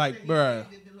drop. Like, bruh.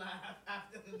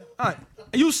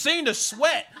 You seen the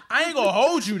sweat. I ain't gonna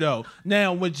hold you though.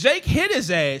 Now, when Jake hit his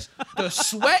ass, the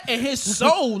sweat in his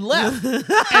soul left. And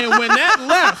when that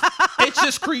left, it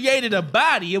just created a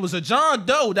body. It was a John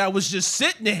Doe that was just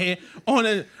sitting there on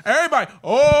it. Everybody,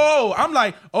 oh, I'm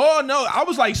like, oh no. I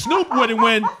was like Snoop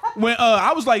when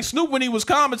I was like Snoop when he was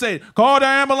commentating. Call the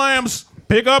ambulance.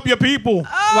 Pick up your people.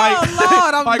 Oh, like,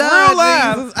 Lord, I'm like done, real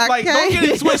life. Jesus. I Like, can't. don't get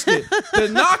it twisted. The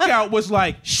knockout was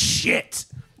like shit.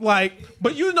 Like,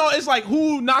 but you know, it's like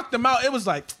who knocked him out. It was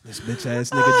like, this bitch ass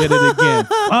nigga did it again.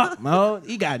 Fuck, no.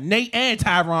 He got Nate and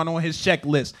Tyron on his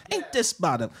checklist. Ain't this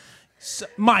about him? So,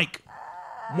 Mike,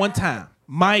 one time.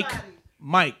 Mike,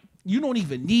 you don't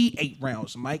even need 8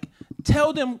 rounds, Mike.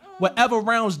 Tell them whatever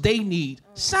rounds they need.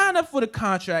 Sign up for the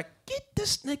contract. Get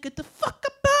this nigga the fuck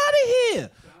up out of here.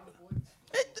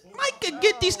 Mike could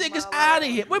get these niggas out of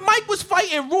here. When Mike was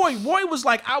fighting Roy was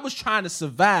like, I was trying to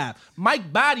survive.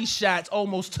 Mike body shots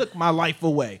almost took my life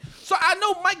away. So I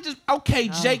know Mike just, okay,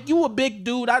 Jake, you a big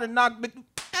dude. I done knocked big.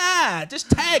 Just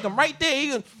tag him right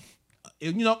there.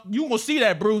 You know, you gonna see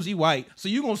that bruise. He white, so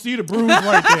you gonna see the bruise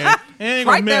right there. It ain't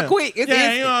Right gonna there, miss. quick. It's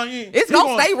instant. It's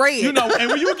gonna stay red. You know,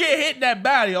 and when you get hit in that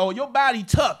body, your body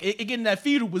tuck. It get in that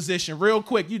fetal position real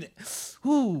quick.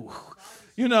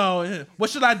 You know, what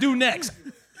should I do next?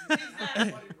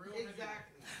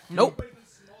 Nope.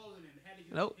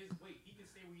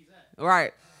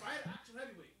 Right.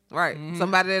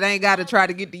 Somebody that ain't got to try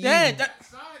to get to you. Yeah,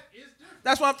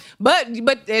 that's what. But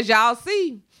as y'all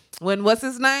see, when what's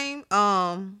his name?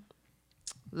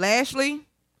 Lashley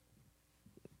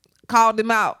called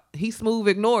him out. He smooth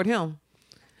ignored him.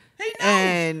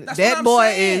 And that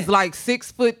boy is like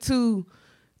 6'2",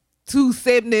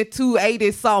 270,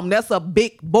 280 something. That's a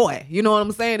big boy. You know what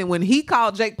I'm saying? And when he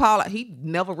called Jake Paul, he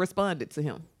never responded to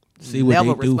him. See what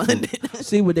never they do.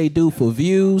 See what they do for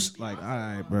views. Like, all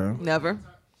right, bro. Never.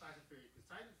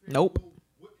 Nope.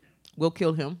 We'll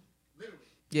kill him.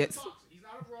 Yes.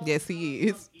 Yes, he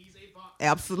is.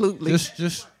 Absolutely.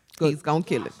 Just he's gonna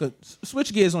kill it. Good.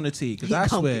 Switch gears on the T, because I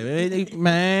swear,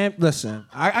 man, listen,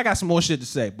 I got some more shit to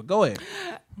say, but go ahead.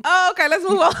 Okay, let's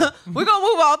move on. We're gonna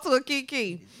move on to a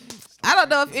Kiki. I don't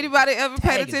know if anybody ever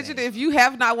paid attention. If you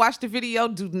have not watched the video,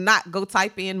 do not go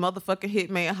type in motherfucking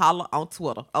Hitman Holla on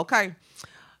Twitter. Okay.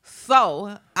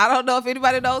 So I don't know if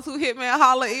anybody knows who Hitman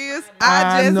Holla is.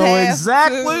 I just know have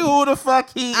exactly who the fuck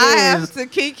he is. I have to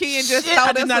Kiki and just throw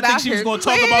I this did not out think she was here. going to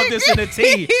talk about this in the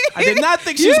T. I did not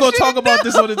think she was going to talk about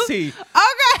this on the T.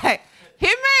 Okay,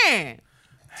 Hitman.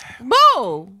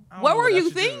 Boo. What were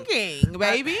you thinking,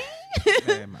 baby?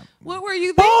 What were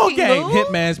you Ball thinking, game. boo?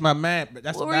 Hitman's my man. But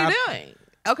that's What were you doing?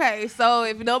 Okay, so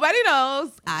if nobody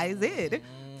knows, I did.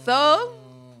 So,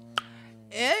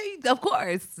 of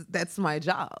course, that's my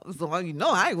job. So you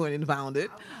know I went and found it.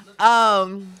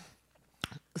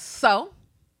 So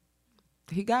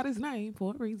he got his name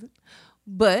for a reason.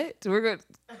 But we're gonna.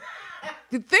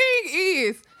 The thing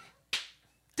is,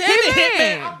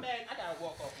 Hitman.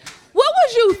 What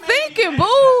was you thinking,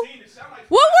 boo?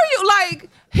 What were you like?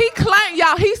 He claimed,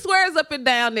 y'all. He swears up and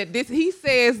down that this. He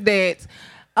says that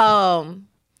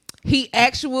he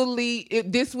actually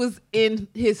this was in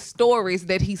his stories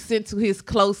that he sent to his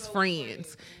close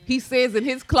friends. He says in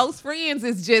his close friends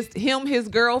is just him, his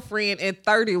girlfriend, and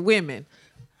 30 women.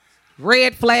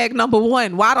 Red flag number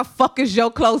 1. Why the fuck is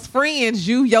your close friends,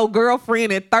 you, your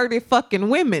girlfriend, and 30 fucking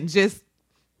women? Just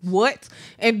what?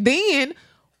 And then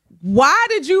why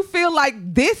did you feel like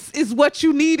this is what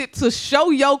you needed to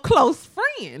show your close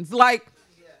friends? Like,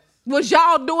 was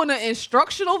y'all doing an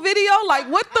instructional video? Like,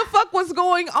 what the fuck was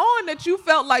going on that you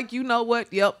felt like, you know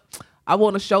what? Yep, I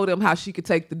want to show them how she could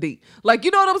take the D. Like, you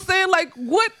know what I'm saying? Like,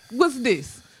 what was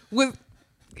this?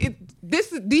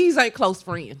 These ain't close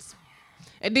friends.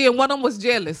 And then one of them was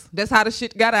jealous. That's how the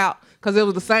shit got out. Because it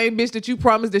was the same bitch that you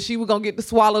promised that she was going to get to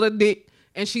swallow the dick.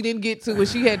 And she didn't get to, and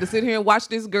she had to sit here and watch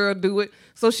this girl do it.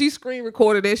 So she screen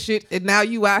recorded that shit, and now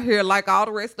you out here like all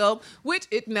the rest of them, which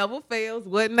it never fails.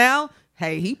 What now?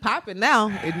 Hey, he popping now.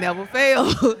 It never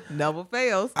fails. Never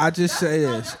fails. I just say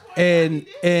this. And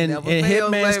in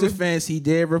Hitman's defense, he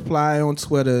did reply on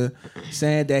Twitter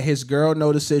saying that his girl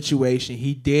know the situation.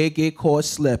 He did get caught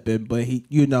slipping, but he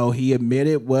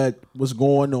admitted what was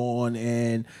going on,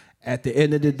 and at the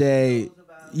end of the day,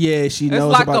 yeah, she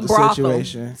knows like about the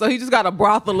situation. So he just got a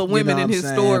brothel of women in his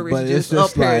stories, but just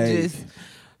up here. Just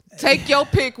take your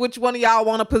pick. Which one of y'all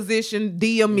want a position?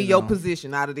 DM me your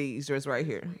position out of these just right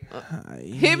here.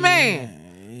 Hitman,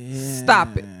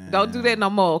 stop it! Don't do that no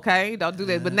more, okay? Don't do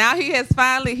that. But now he is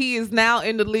now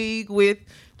in the league with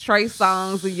Trey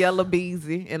Songz and Yella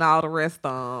Beezy and all the rest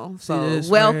of them. So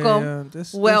welcome,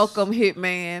 welcome,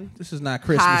 Hitman. This is not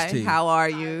Christmas tea. How are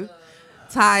you,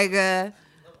 Tiger?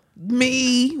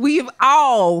 Me, we've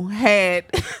all had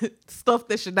stuff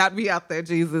that should not be out there,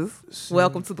 Jesus.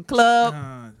 Welcome to the club.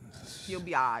 You'll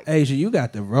be all right. Asia, you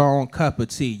got the wrong cup of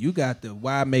tea. You got the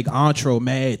why make Entro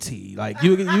mad tea. Like,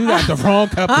 you got the wrong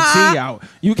cup of tea out.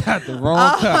 You got the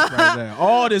wrong cup right there.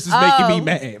 All this is making me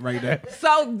mad right there.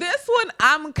 So this one,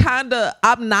 I'm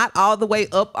not all the way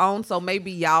up on, so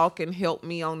maybe y'all can help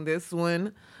me on this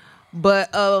one.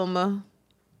 But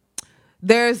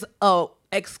there's a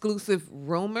exclusive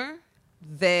rumor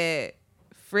that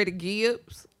Freddie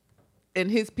Gibbs and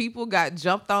his people got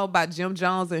jumped on by Jim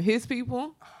Jones and his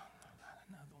people.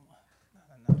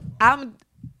 I'm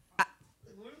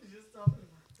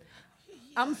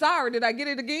sorry. Did I get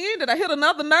it again? Did I hit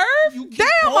another nerve? You keep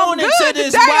pouring into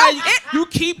this. You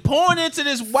keep pouring into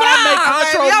this. Why make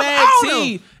Entro mad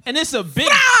tea? And it's a big,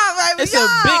 big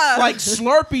like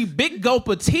slurpy, big gulp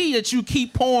of tea that you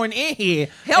keep pouring in here.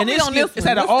 Help me on this. It's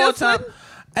at an all time.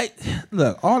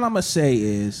 Look, all I'm gonna say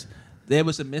is there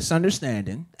was a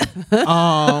misunderstanding.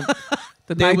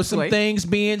 There was some things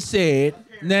being said.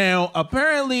 Now,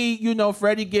 apparently,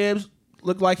 Freddie Gibbs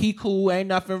looked like he cool. Ain't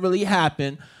nothing really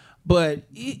happened. But,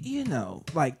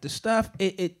 like the stuff,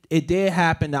 it did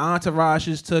happen. The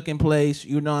entourages took in place,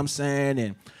 you know what I'm saying?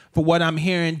 And for what I'm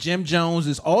hearing, Jim Jones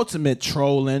is ultimate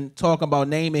trolling, talking about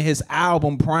naming his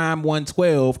album Prime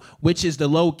 112, which is the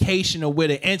location of where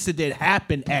the incident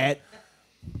happened at.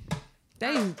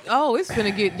 It's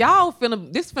finna get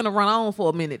this finna run on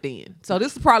for a minute then. So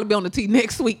this will probably be on the T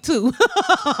next week too.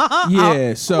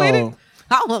 Yeah, so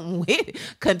I'm with it.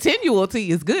 Continual tea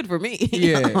is good for me.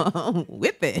 Yeah.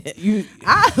 With it.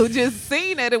 I just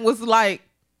seen it and was like,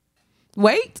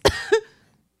 wait,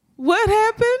 what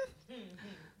happened?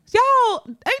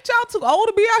 Ain't y'all too old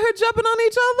to be out here jumping on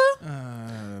each other?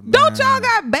 Don't y'all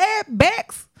got bad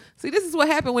backs? See, this is what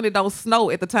happened when it don't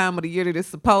snow at the time of the year that it's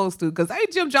supposed to. Because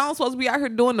ain't Jim Jones supposed to be out here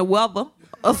doing the weather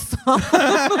or something?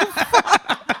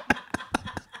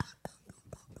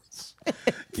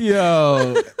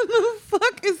 Yo. The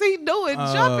fuck is he doing?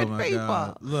 Jumping people.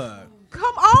 God. Look.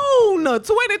 Come on.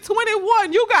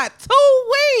 2021. You got 2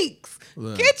 weeks.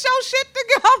 Look. Get your shit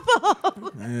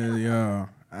together. Yeah.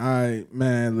 All right,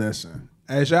 man, listen.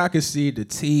 As y'all can see, the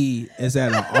tea is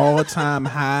at an all-time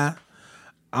high.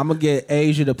 I'm going to get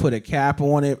Asia to put a cap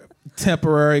on it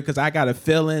temporary because I got a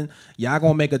feeling y'all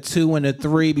going to make a 2 and a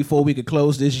 3 before we could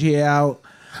close this year out.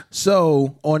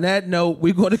 So on that note,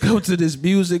 we're going to go to this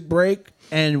music break.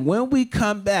 And when we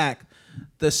come back,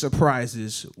 the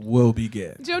surprises will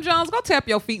begin. Jim Jones, go tap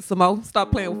your feet some more.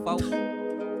 Stop playing with folks.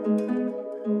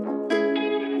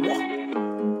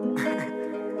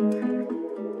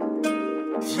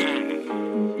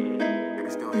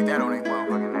 That on ain't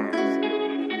motherfucking ass.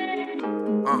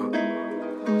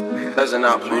 That's an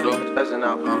out, Pluto. That's an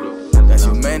out, Pluto. That's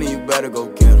your man and you better go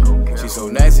get him. She so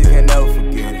nasty, can't never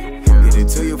forget it. Get it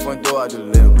to your front door, I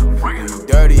deliver. When you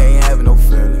dirty, ain't having no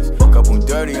feelings. Cup on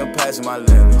dirty, I'm passing my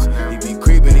limits. He be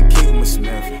creeping and keeping me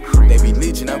sniffing. They be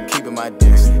leeching, I'm keeping my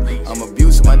distance. I'm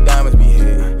abusing, my diamonds be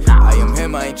hitting. I am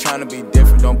him, I ain't trying to be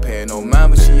different. Don't pay no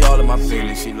mind, but she all in my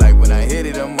feelings. She like when I hit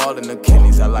it, I'm all in the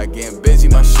kidneys. I like getting busy,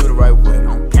 my shooter right with me.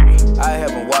 I have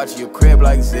been watching your crib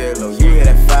like Zillow. You hear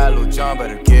that fire, Lil John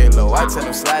better get low. I tell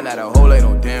them slide, now that hole ain't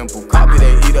no dimple. Copy,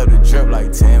 they eat up the drip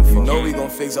like 10. You know we gon'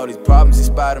 fix all these problems. He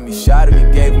spotted me, shot him,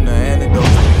 he gave him the antidote.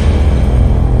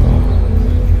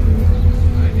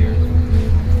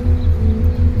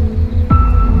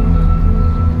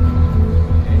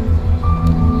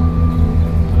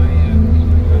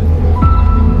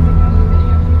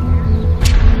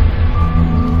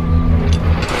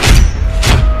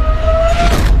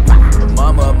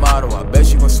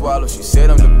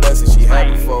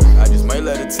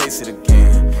 taste it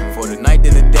again. For the night,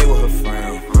 then the day with her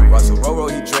friend. Russell Roro,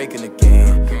 he drinking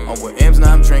again. I'm with M's,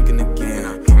 now I'm drinking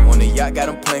again. On the yacht, got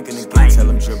him planking again. Tell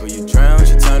him dribble, you drown.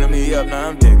 She turning me up, now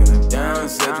I'm digging her down.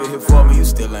 Said you here for me, you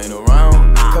still ain't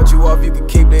around. Cut you off, you can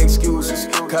keep the excuses.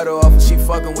 Cut her off, she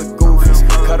fucking with goofies.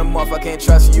 Cut him off, I can't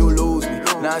trust you, you lose me.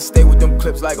 Now I stay with them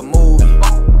clips like a movie.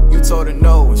 You told her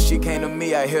no, when she came to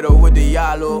me, I hit her with the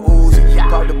y'all little Uzi.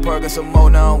 Pop the perk and some more,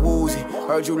 now I'm woozy.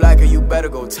 Heard you like her, you better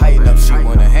go tighten up. She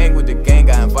wanna hang with the gang,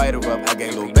 I invite her up. I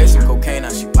gave little basic cocaine, now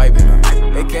she piping up.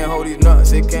 They can't hold these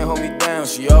nuts, they can't hold me down.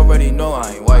 She already know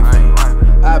I ain't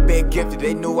wifing. I been gifted,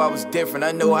 they knew I was different.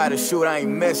 I know how to shoot, I ain't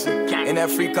missing. In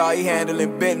that free car, he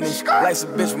handling business. Life's a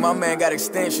bitch, my man got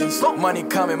extensions. Money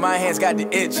coming, my hands got the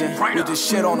itching. We just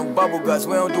shit on them bubble guts,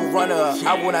 we don't do runner up.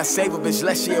 I will not save a bitch,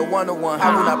 less she a one-on-one.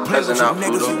 I will not play with you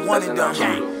niggas, you want it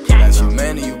done. That's your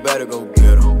man and you better go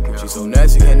get her. She so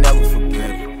nasty, can't never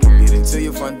forget her. Get into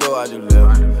your front door, I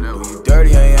deliver. Do you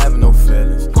dirty, I ain't having no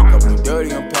feelings. Couple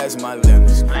dirty, I'm passing my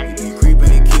limits. He be creeping,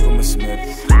 he keep him a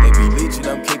Smith. They be leeching,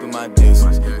 I'm keeping my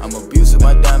distance. I'm abusive,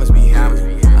 my diamonds be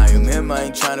hidden. I am him, I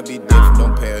ain't trying to be different.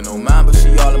 Don't pay her no mind, but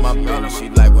she all in my business. She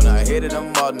like when I hit it,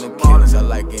 I'm more than the killers. I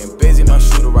like getting busy, my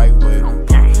shooter right with him.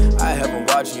 I have him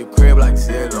watching your crib like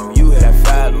Zillow. You hit that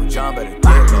fire, Lil John better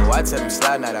get low. I tell him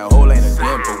slide, now that hole ain't a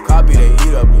dimple. Copy, they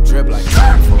eat up, the drip like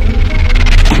Convo.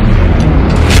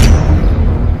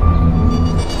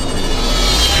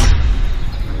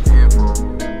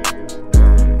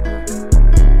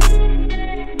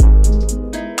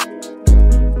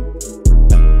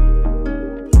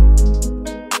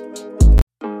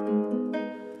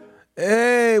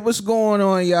 Hey, what's going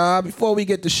on, y'all? Before we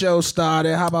get the show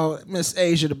started, how about Miss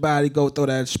Asia the Body go throw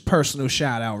that personal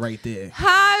shout out right there?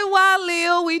 Hi,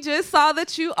 Walil. We just saw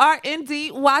that you are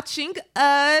indeed watching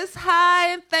us.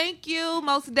 Hi, and thank you.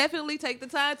 Most definitely take the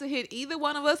time to hit either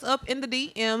one of us up in the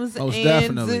DMs. Most and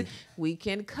definitely. We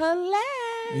can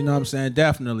collect. You know what I'm saying?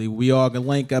 Definitely. We all can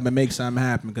link up and make something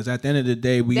happen because at the end of the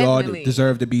day, we all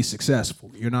deserve to be successful.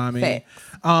 You know what I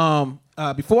mean?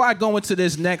 Before I go into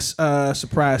this next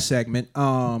surprise segment,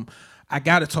 I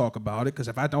got to talk about it because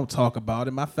if I don't talk about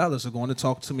it, my fellas are going to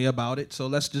talk to me about it. So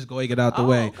let's just go and get out the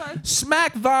way. Okay.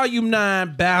 Smack Volume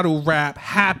 9 Battle Rap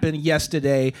happened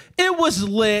yesterday. It was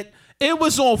lit. It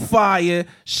was on fire.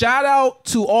 Shout out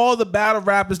to all the battle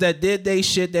rappers that did they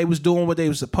shit. They was doing what they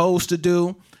was supposed to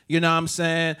do. You know what I'm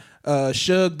saying?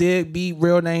 Suge did beat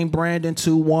real name Brandon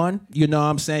 2-1. You know what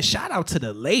I'm saying? Shout out to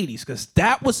the ladies because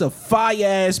that was a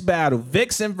fire-ass battle.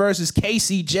 Vixen versus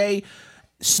KCJ.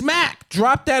 Smack,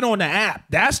 drop that on the app.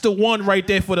 That's the one right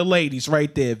there for the ladies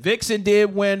right there. Vixen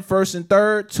did win first and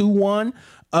third, 2-1.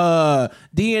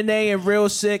 DNA and Real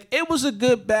Sick. It was a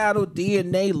good battle.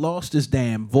 DNA lost his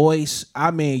damn voice.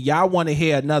 I mean, y'all want to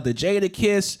hear another Jada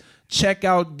Kiss? Check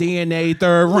out DNA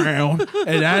third round.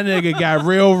 And that nigga got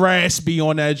real raspy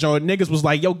on that joint. Niggas was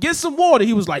like, yo, get some water.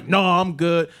 He was like, no, I'm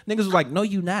good. Niggas was like, no,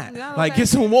 you not. Like, get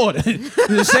some water.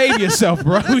 Just save yourself,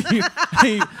 bro.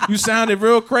 You sounded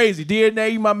real crazy.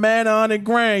 DNA, you my man on the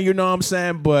grand, you know what I'm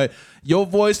saying? But your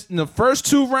voice in the first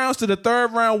 2 rounds to the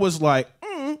third round was like,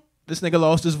 this nigga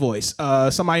lost his voice.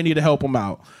 Somebody need to help him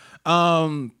out.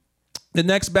 The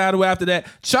next battle after that,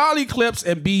 Charlie Clips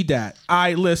and B-Dot. All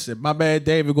right, listen, my man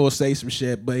David gonna say some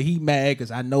shit, but he mad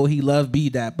because I know he love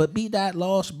B-Dot. But B-Dot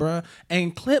lost, bruh.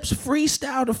 And Clips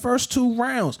freestyled the first 2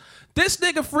 rounds. This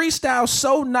nigga freestyled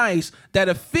so nice that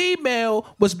a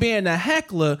female was being a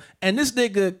heckler, and this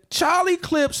nigga Charlie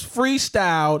Clips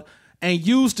freestyled and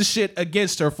used the shit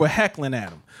against her for heckling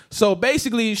at him. So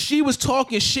basically, she was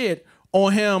talking shit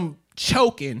on him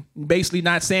choking, basically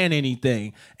not saying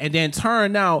anything, and then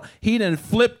turned out he done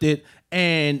flipped it,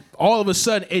 and all of a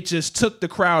sudden it just took the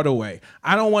crowd away.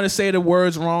 I don't want to say the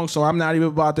words wrong, so I'm not even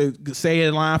about to say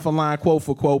it line for line, quote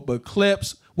for quote, but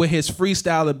Clips with his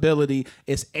freestyle ability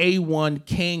is A1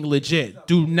 king legit.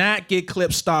 Do not get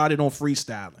Clips started on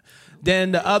freestyling.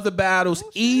 Then the other battles,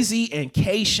 Easy and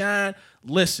K-Shine.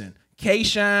 Listen,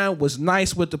 K-Shine was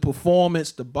nice with the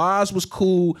performance. The bars was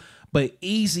cool, but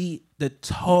Easy, the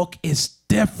talk is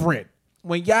different.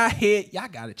 When y'all hit, y'all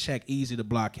gotta check Easy the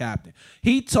Block Captain.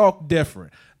 He talk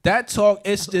different. That talk,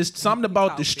 it's just something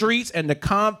about the streets and the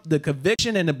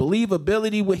conviction and the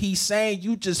believability what he's saying.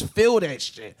 You just feel that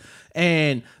shit.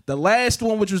 And the last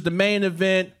one, which was the main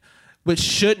event, which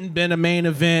shouldn't been a main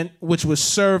event, which was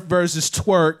Surf versus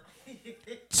Twerk.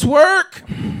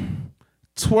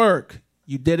 Twerk,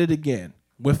 you did it again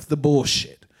with the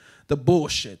bullshit. The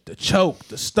bullshit, the choke,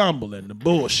 the stumbling, the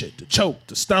bullshit, the choke,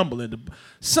 the stumbling.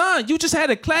 Son, you just had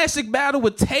a classic battle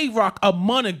with Tay-Rock a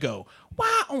month ago.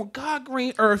 why on God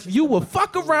green earth you would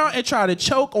fuck around and try to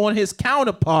choke on his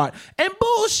counterpart and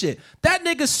bullshit. That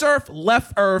nigga Surf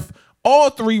left Earth all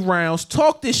 3 rounds,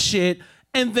 talked this shit,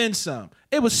 and then some.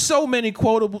 It was so many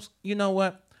quotables. You know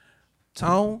what?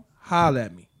 Tone, holla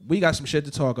at me. We got some shit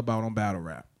to talk about on Battle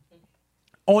Rap.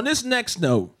 On this next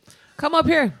note. Come up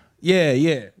here. Yeah.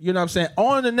 You know what I'm saying?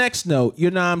 On the next note,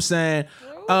 you know what I'm saying?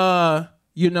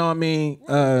 You know what I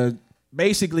mean?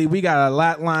 Basically, we got a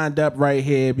lot lined up right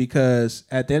here because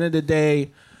at the end of the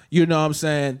day, you know what I'm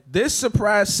saying? This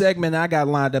surprise segment I got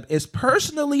lined up is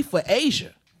personally for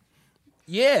Asia.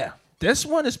 Yeah, this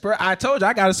one is I told you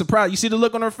I got a surprise. You see the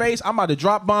look on her face? I'm about to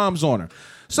drop bombs on her.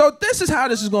 So this is how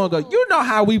this is going to go. You know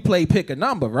how we play pick a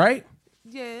number, right?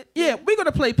 Yeah, we're going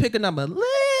to play pick a number a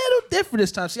little different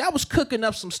this time. See, I was cooking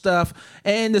up some stuff,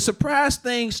 and the surprise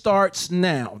thing starts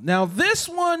now. Now, this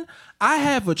one, I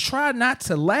have a try not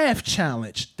to laugh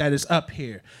challenge that is up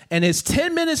here, and it's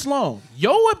 10 minutes long.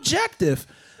 Your objective,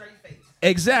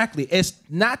 exactly, is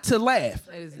not to laugh.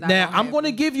 Now, I'm going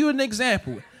to give you an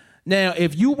example. Now,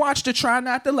 if you watch the try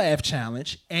not to laugh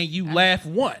challenge, and you laugh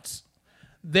once,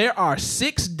 there are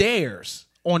 6 dares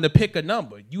on the pick a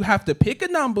number. You have to pick a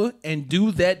number and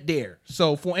do that dare.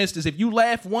 So, for instance, if you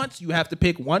laugh once, you have to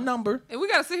pick one number. And we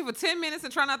got to sit here for 10 minutes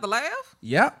and try not to laugh?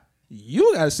 Yep.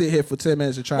 You got to sit here for 10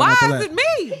 minutes and try not to laugh. Why is it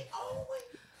me?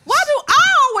 Why do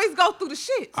I always go through the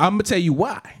shit? I'm going to tell you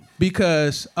why.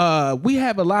 Because we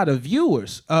have a lot of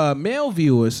viewers, male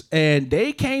viewers, and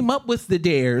they came up with the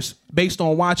dares based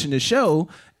on watching the show,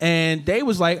 and they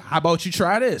was like, how about you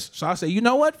try this? So I said, you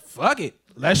know what? Fuck it.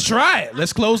 Let's try it.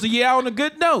 Let's close the year out on a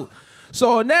good note.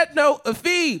 So on that note,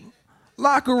 Afid,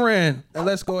 lock her in, and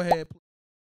let's go ahead.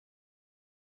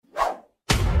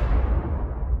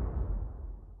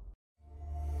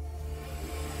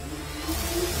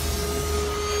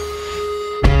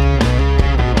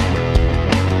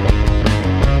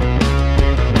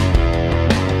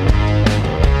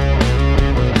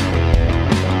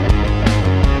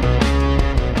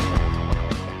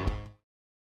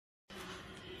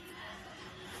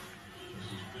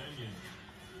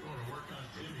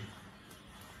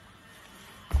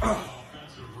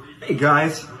 Hey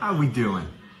guys, how we doing?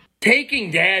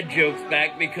 Taking dad jokes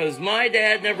back because my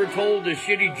dad never told a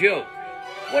shitty joke.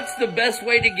 What's the best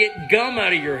way to get gum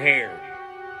out of your hair?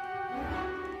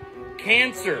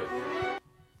 Cancer.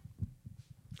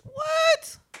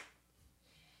 What?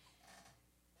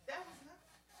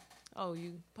 Oh,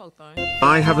 you poke thing.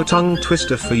 I have a tongue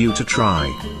twister for you to try.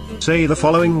 Say the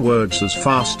following words as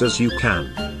fast as you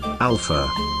can. Alpha,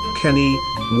 Kenny,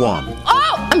 1.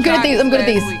 Oh! I'm good at these, I'm good at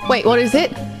these. Wait, what is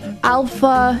it?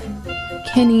 Alpha,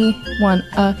 Kenny, 1.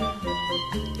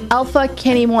 Alpha,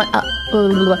 Kenny, 1.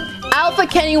 Alpha,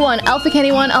 Kenny, 1. Alpha,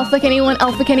 Kenny, 1. Alpha, Kenny, 1.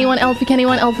 Alpha, Kenny, 1. Alpha, Kenny,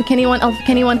 1. Alpha, Kenny, 1. Alpha,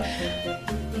 Kenny, 1.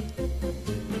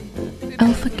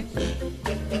 Alpha.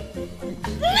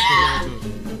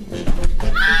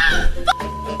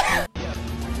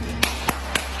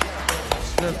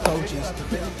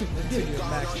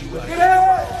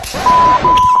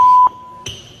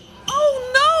 Oh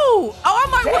no! Oh, I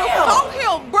might would have fought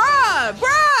him, bruh!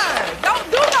 Don't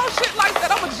do no shit like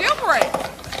that. I'm a gym rat.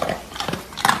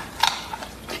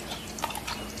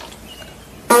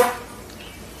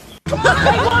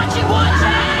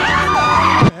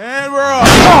 And we're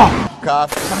off. Cop.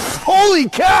 Holy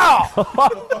cow!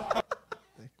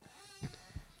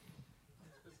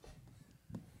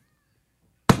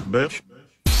 Bitch.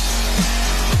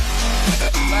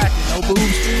 No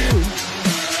boobs for you.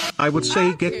 I would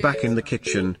say get back in the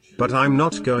kitchen, but I'm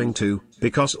not going to,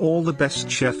 because all the best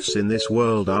chefs in this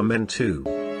world are men too.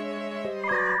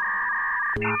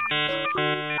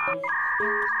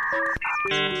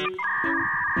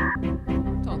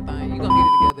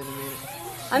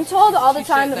 I'm told all the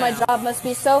time that my job must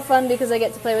be so fun because I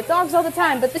get to play with dogs all the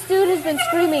time, but this dude has been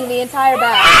screaming the entire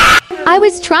battle. I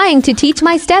was trying to teach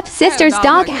my stepsister's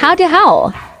dog how to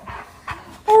howl.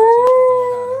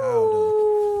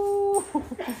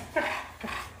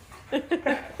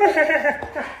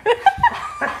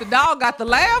 The dog got the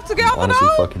laugh together, Honestly,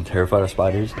 though? fucking terrified of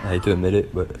spiders. I hate to admit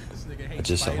it, but I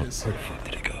just saw one. Where the fuck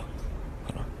did it go?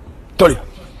 Hold on. 30.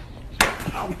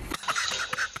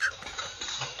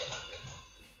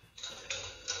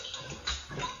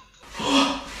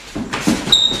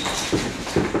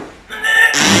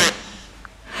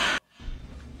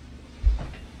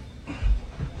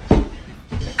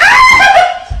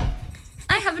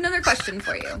 I have another question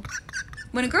for you.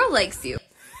 When a girl likes you.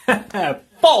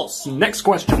 False. Next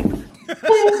question.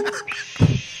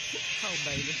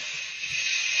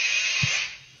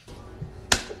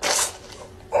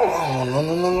 Oh,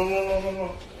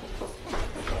 no.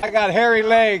 I got hairy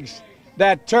legs.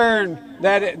 that turn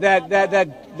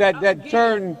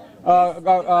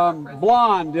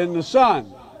blonde in the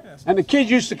sun. And the kids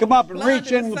used to come up and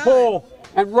reach in the pool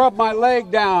and rub my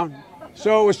leg down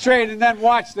so it was straight, and then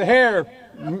watch the hair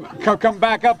come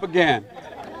back up again.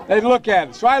 They'd look at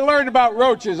it. So I learned about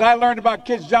roaches. I learned about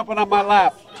kids jumping on my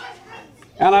lap.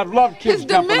 And I've loved kids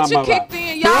jumping on my lap. His dementia kicked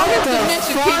in. Y'all, his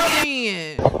dementia kicked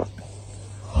in.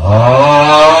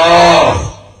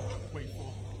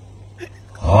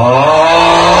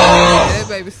 Let that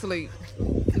baby sleep.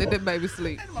 Let that baby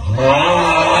sleep.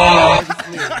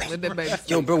 Let that baby sleep.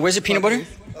 Yo, bro, where's the peanut butter?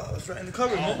 It's right in the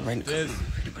cupboard, man. Right in the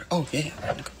cupboard. Oh, yeah.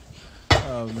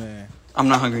 Oh, man. I'm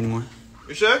not hungry anymore.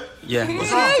 You sure? Yeah. You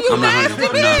I'm not hungry.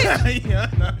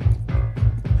 I'm not.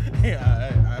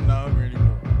 I'm not hungry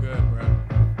anymore. I'm good, bro.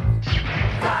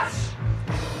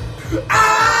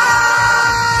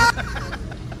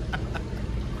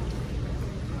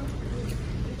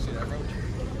 See that roach?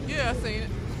 Yeah, I seen it.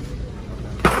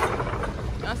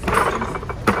 I seen it.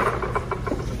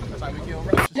 That's how we kill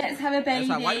roaches. Let's have a baby.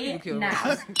 That's how white people kill now.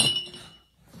 roaches.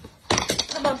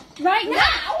 Come on, right now.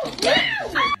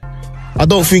 I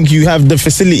don't think you have the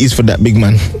facilities for that, big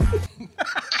man.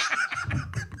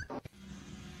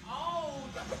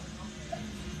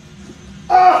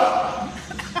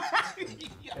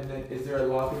 And then, is there a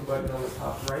locking button on the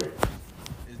top right?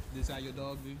 Is this how your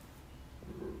dog do?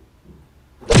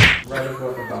 Right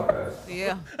above the dog bed.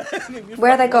 Yeah.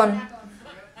 Where are they gone?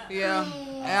 Yeah.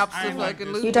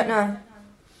 Absolutely. You don't know.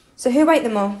 So who ate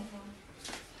them all?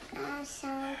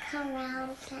 Someone come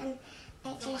round and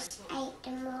they just ate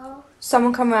them all.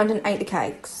 Someone come around and ate the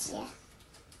cakes. Yeah.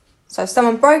 So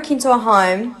someone broke into a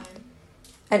home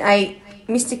and ate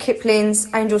Mr. Kipling's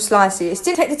Angel Slices.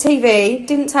 Didn't take the TV,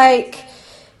 didn't take,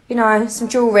 you know, some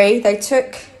jewellery. They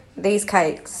took these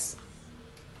cakes.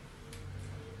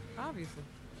 Obviously.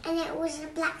 And it was a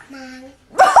black man.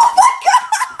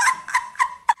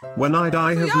 When I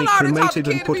die, have me cremated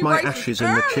and put my ashes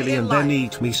in the chili and then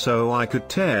eat me so I could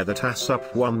tear that ass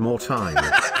up one more time.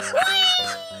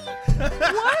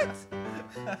 What?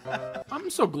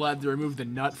 I'm so glad they removed the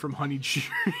nut from Honey Chew.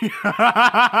 Now you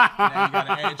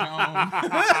gotta add your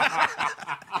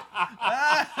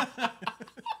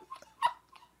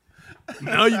own.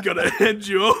 Now you gotta edge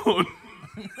your own.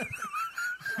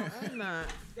 I'm not.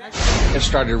 It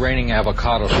started raining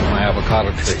avocados from my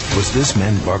avocado tree. Was this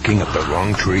man barking up the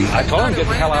wrong tree? I told him, get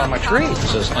the hell out of my tree. He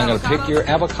says, I'm going to pick your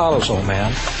avocados, old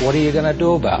man. What are you going to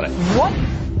do about it? What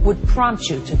would prompt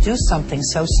you to do something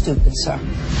so stupid, sir?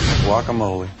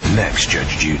 Guacamole. Next,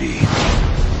 Judge Judy.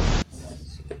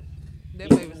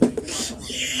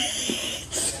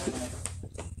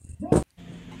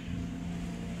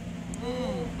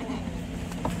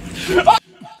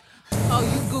 Oh,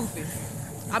 you goofy.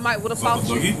 I might would have fought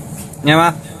you. Yeah,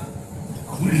 ma.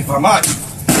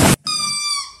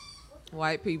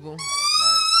 White people.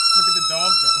 Right. Look at the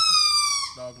dog, though.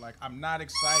 Dog, like, I'm not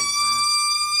excited, man.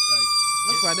 Like,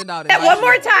 that's why the dog. One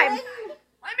more time.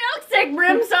 My milkshake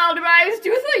brim sound device to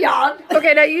the yacht.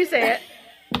 Okay, now you say it.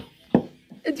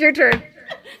 It's your turn.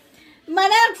 My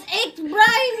milkshake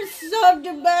brim sound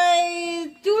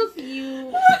device to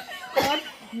you. What?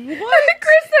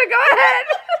 Krista, go ahead.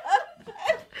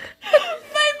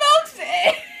 My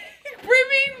milkshake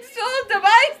brimming sound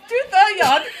device to the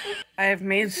yacht. I have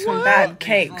made some bad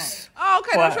cakes. Oh,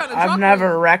 okay. But Trying to I've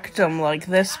never wrecked them like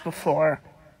this before.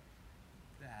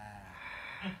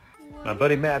 My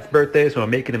buddy Matt's birthday, so I'm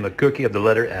making him a cookie of the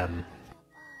letter M.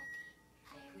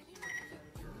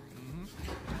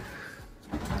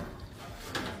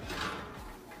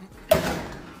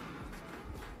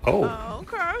 Oh,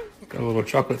 okay. Got a little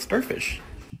chocolate starfish.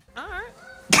 All right.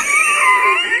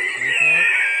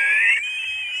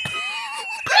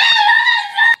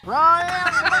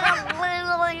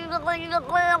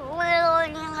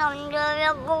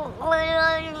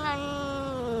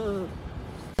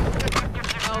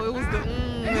 Oh, it was the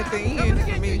at the end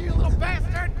for me. You little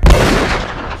bastard!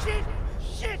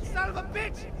 Shit, son of a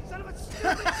bitch! Son of a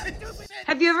stupid.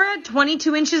 Have you ever had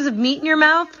 22 inches of meat in your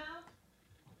mouth?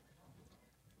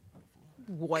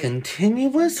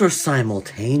 Continuous or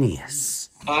simultaneous?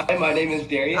 Hi, my name is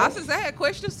Darius. I just had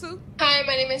questions too. Hi,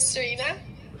 my name is Serena.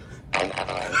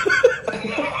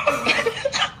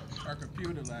 our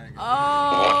computer lag.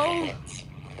 Oh.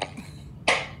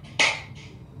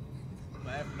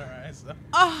 Laughing her ass up.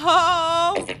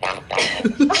 Oh.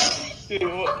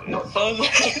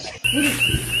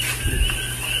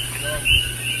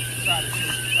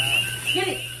 Get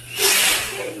it.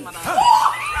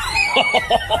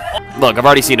 Look, I've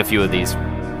already seen a few of these.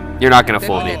 You're not gonna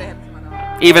fool me.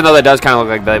 Even though that does kind of look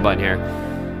like belly button hair.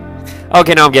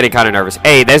 Okay, now I'm getting kind of nervous.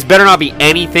 Hey, this better not be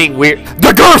anything weird.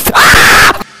 The girth!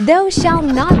 Ah! Thou shall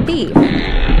not be.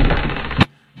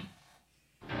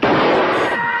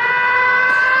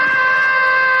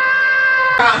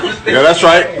 Yeah, that's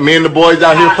right. Me and the boys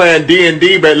out here playing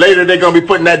D&D, but later they're gonna be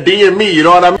putting that D in me. You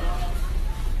know what I mean?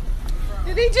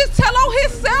 Did he just tell on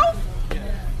himself?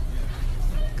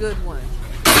 Good one.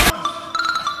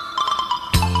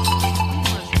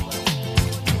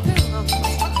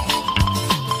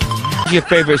 Your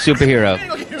favorite superhero?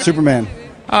 Superman.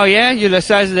 Oh yeah? You're the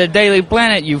size of the Daily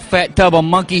Planet, you fat tub of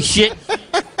monkey shit.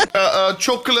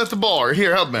 Chocolate bar.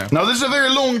 Here, help me. Now, this is a very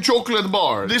long chocolate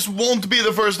bar. This won't be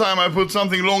the first time I put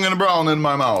something long and brown in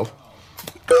my mouth.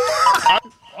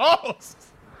 Oh.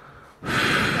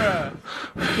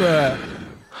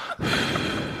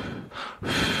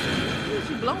 Who's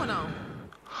you blowing on?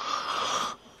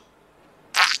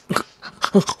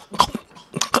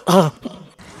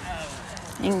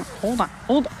 Hold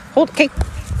on, okay.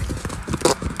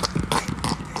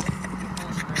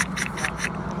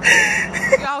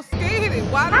 Y'all scared it.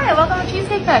 Why? Hi, welcome to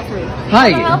Cheesecake Factory.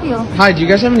 Hi. How can I help you? Hi, do you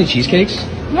guys have any cheesecakes?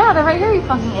 Yeah, they're right here, you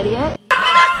fucking idiot.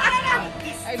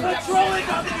 Controlling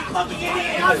of you fucking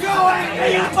idiot! I'm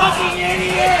going! You fucking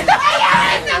idiot!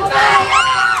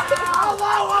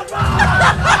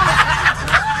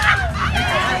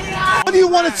 What do you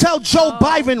want to tell Joe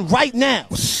Biden right now?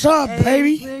 What's up,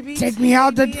 baby? Take me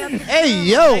out to dinner. Hey,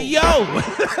 yo. Hey, yo.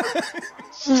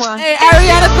 Hey,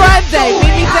 Ariana Grande,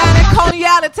 meet me down in Coney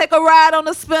Island. Take a ride on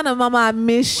the spinner, mama. I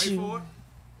miss you.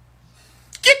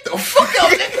 Get the fuck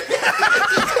out,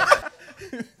 nigga!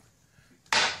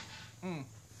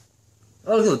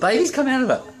 Oh, look, the baby's coming out of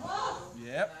it.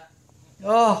 Yep.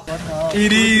 Oh,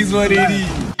 it is what it is.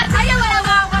 I tell you what I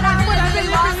want, what I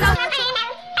really want.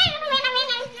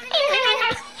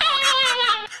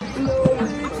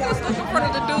 Just look in front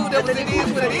of the dude that was it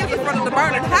is what it is in front of the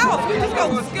burning house. We just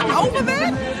gonna skip over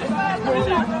that?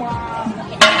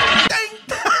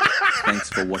 Thanks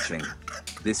for watching.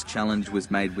 This challenge was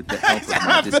made with the help of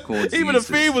my Discord Even users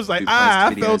the feed was like, who post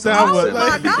I felt videos that on was Instagram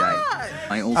like, every day.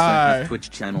 I also have Twitch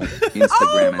channel,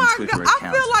 Instagram, and Twitter accounts.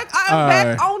 I feel like I'm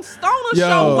back on Stoner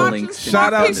Show watching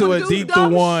shout out to a Adeep the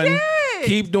One.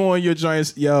 Keep doing your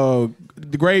joints. Yo,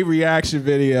 the great reaction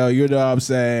video. You know what I'm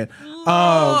saying?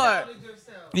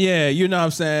 Yeah, you know what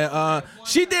I'm saying?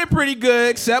 She did pretty good,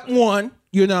 except one.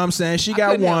 You know what I'm saying? She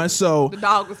got one. So the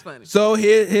dog was funny. So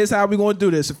here's how we're going to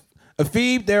do this.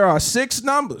 Afib, there are 6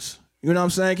 numbers. You know what I'm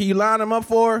saying? Can you line them up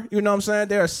for her? You know what I'm saying?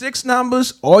 There are 6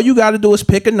 numbers. All you got to do is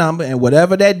pick a number, and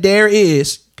whatever that dare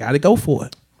is, got to go for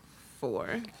it.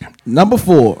 4. Number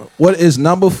 4. What is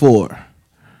number 4?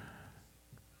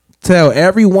 Tell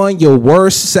everyone your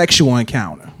worst sexual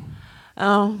encounter.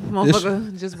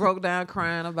 Motherfucker just broke down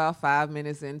crying about 5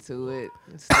 minutes into it.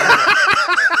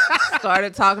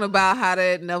 Started talking about how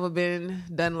they had never been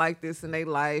done like this in their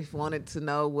life. Wanted to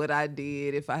know what I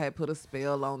did if I had put a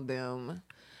spell on them.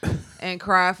 And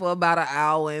cried for about an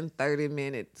hour and 30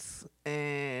 minutes.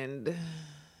 And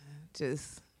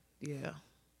just, yeah.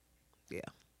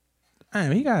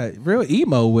 Man, he got real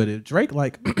emo with it. Drake,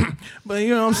 like, but you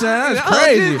know what I'm saying? That's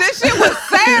crazy. This shit was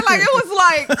sad. Like, it was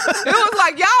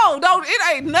like, yo, don't, it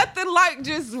ain't nothing like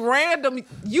just random.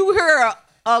 You hear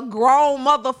a grown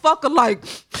motherfucker like,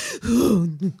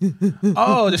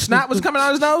 oh, the snot was coming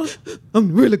out his nose?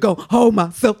 I'm really gonna hold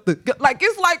myself together. Like,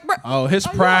 it's like, bro. Oh, his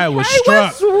pride was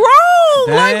struck. What's wrong?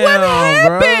 Damn, like, what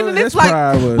happened? Bro, and it's like,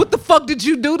 what the fuck did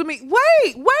you do to me?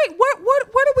 Wait, where did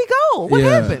we go? What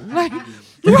happened? Like,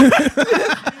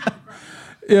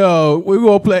 yo, we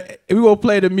gonna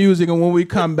play the music, and when we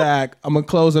come back, I'm gonna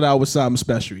close it out with something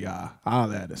special, y'all.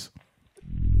 Holla at us.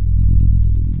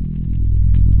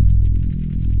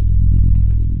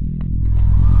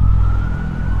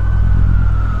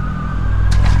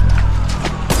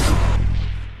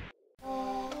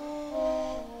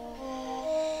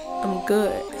 I'm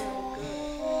good.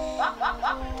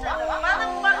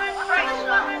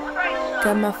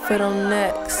 Got my foot on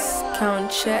necks, counting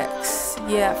checks,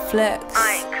 yeah, flex.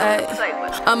 Ay.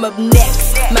 I'm up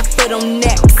next, my foot on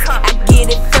neck. I get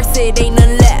it first, it ain't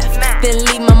none left. Then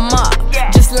leave my mark,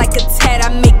 just like a tat, I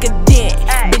make a dent.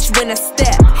 Bitch, when I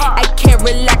step, I can't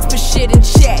relax, put shit in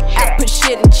check. I put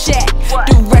shit in check,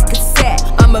 do record set.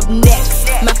 I'm up next,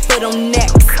 my foot on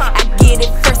neck. I get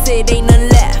it first, it ain't none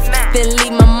left. Then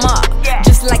leave my mark,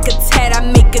 just like a tat, I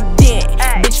make a dent.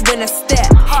 Bitch, when I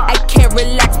step, I can't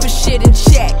relax, put shit in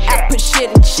check. I put shit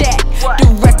in check, do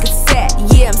record set.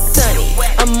 Yeah, I'm sunny,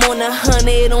 I'm on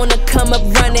 100, on the come up,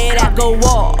 run it, I go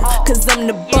off, cause I'm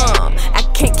the bomb. I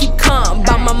can't keep calm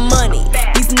about my money.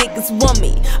 These niggas want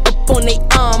me up on they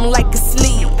arm like a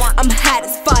sleeve. I'm hot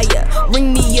as fire,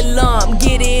 ring the alarm,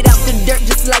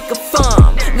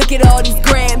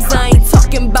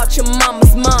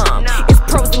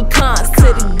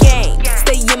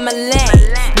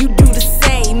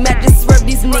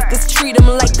 These niggas treat them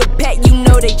like a pet, you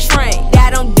know they train. I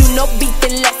don't do no beef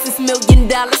unless it's $1 million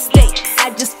steaks.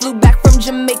 I just flew back from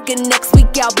Jamaica, next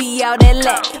week I'll be out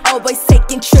LA. Always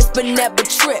taking trips but never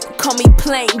trip, call me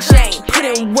Plain Jane. Put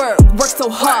in work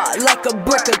so hard like a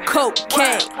brick of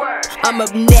cocaine. I'm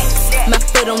up next, my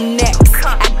foot on next.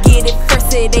 I get it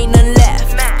first, it ain't none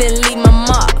left. Then leave my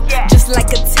mark, just like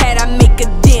a tat, I make a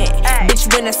dent.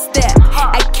 Bitch, when I step,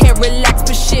 I can't relax,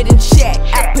 put shit in check.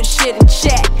 I put shit in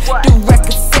check, the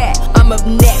record set. I'm up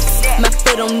next, my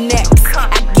foot on next. I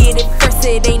get it first,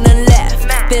 it ain't none left.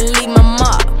 Then leave my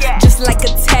mark, just like a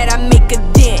tat, I make a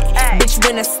dent. Bitch,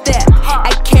 when I step,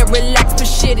 I can't relax, put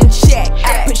shit in check.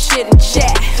 I put shit in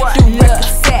check, the record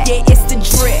set. Yeah, it's the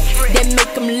drip that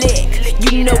make him lick.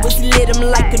 You know it's lit him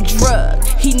like a drug,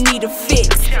 he need a fix.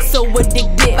 So what they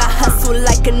give, I hustle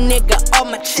like a nigga, all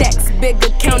my checks bigger,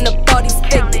 count up all these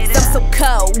figures. I'm so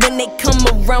cold, when they come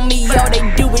around me, all they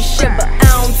do is shiver. I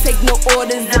don't take no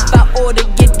orders, if I order,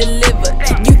 get delivered.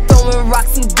 You throwing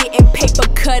rocks and getting paper,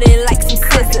 cut it like some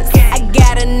scissors. I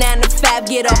got a 9 to 5,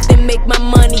 get off and make my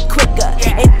money quicker.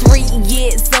 In 3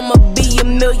 years, I'ma be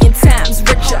 1,000,000 times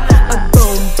richer. A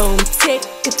boom, boom, tick,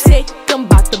 a tick, I'm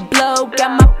about to blow.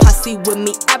 Got my posse with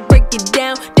me, I break it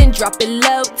down, then drop it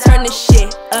low. Turn the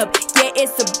shit up, yeah,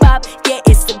 it's a bop, yeah,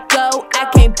 it's a go. I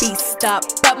can't be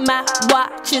stopped, but my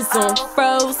watch is on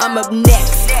froze. I'm up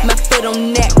next, my foot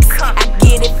on next. I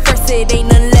get it first, it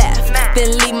ain't none left.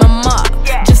 Then leave my mark,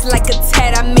 just like a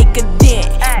tat, I make a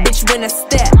dent. Bitch, when I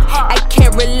step, I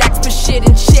can't relax, put shit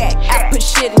in check. I put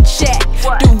shit in check,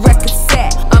 the record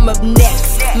set. I'm up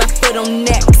next, my foot on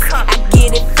next. I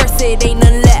get it first, it ain't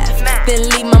none left. Then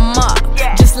leave my mark,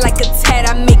 just like a tat,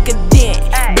 I make a dent.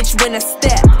 Bitch, when I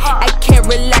step, I can't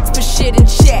relax, put shit in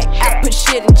check. I put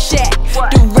shit in check,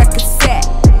 the record set.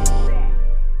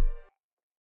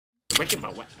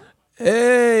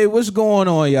 Hey, what's going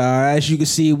on, y'all? As you can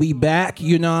see, we back,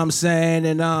 you know what I'm saying?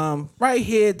 And right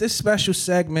here, this special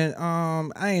segment,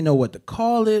 I ain't know what to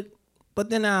call it, but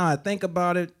then now I think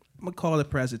about it, I'm gonna call it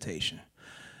presentation.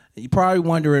 And you're probably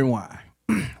wondering why.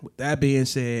 With that being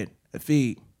said,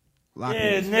 Afid, lock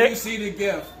in. Nick. When you see the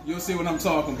gift, you'll see what I'm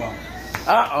talking about.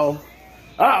 Uh-oh,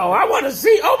 I want to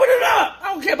see. Open it up.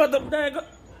 I don't care about the dang.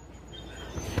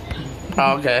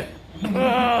 Okay.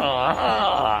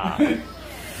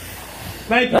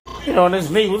 Thank you. You know, this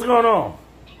me. What's going on?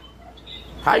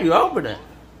 How you open it?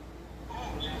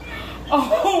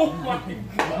 Oh my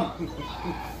God.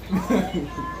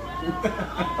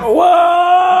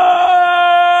 Whoa!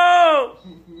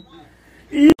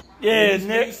 Yeah,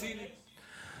 Nick.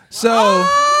 So,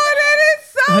 oh, that is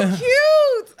so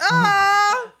cute.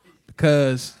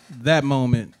 Because that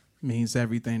moment means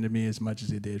everything to me as much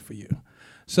as it did for you.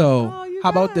 So, how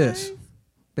about this?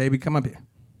 Baby, come up here.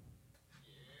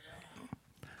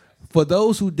 For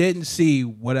those who didn't see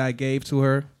what I gave to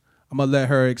her, I'm going to let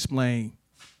her explain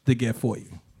the gift for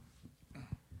you.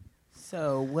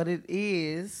 So what it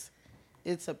is,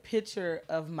 it's a picture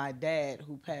of my dad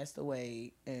who passed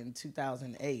away in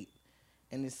 2008.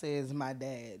 And it says my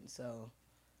dad. So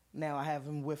now I have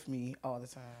him with me all the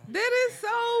time. That is so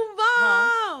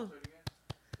bomb.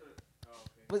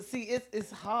 But see,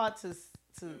 it's hard to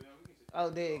oh,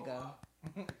 there you go.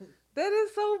 That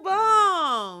is so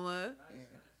bomb.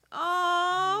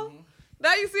 Oh,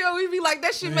 now you see how we be like,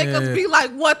 that shit make us be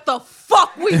like, what the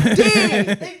fuck we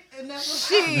did?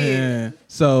 Shit. Yeah.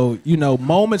 So, you know,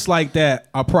 moments like that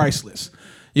are priceless.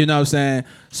 You know what I'm saying?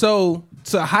 So,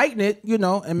 to heighten it, you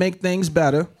know, and make things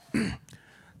better,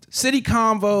 City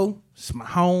Convo, it's my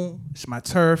home, it's my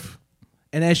turf.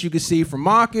 And as you can see, from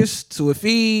Marcus to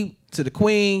Afid to the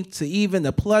Queen to even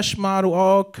the plush model,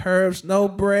 all curves, no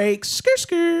breaks,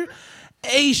 skirt,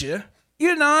 Asia.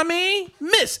 You know what I mean?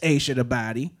 Miss Asia the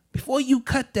body. Before you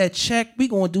cut that check, we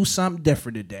gonna do something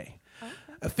different today.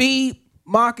 Afid,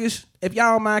 Marcus, if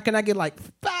y'all don't mind, can I get like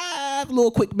 5 little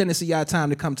quick minutes of y'all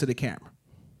time to come to the camera?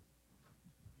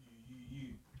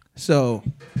 So,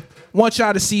 want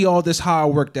y'all to see all this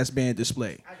hard work that's being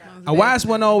displayed. A wise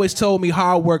one always told me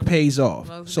hard work pays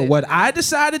off. So what I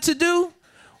decided to do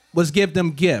was give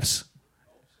them gifts.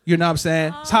 You know what I'm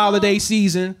saying? It's holiday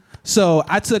season. So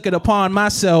I took it upon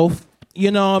myself,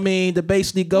 you know what I mean, to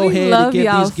basically go ahead and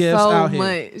get these gifts out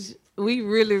here. We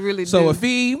really, really so do.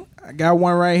 Afid, I got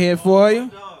one right here for you.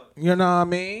 You know what I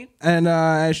mean? And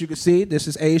as you can see, this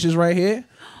is Asia's right here.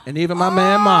 And even my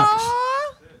man Marcus.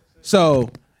 So,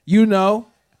 you know,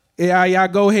 y'all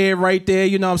go ahead right there.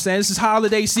 You know what I'm saying? This is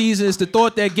holiday season. It's the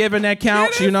thought that giving that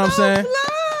counts. You know what I'm saying?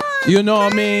 You know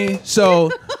what I mean?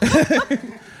 So,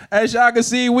 as y'all can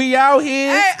see, we out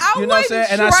here. Hey, you know what I'm saying?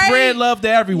 And I spread love to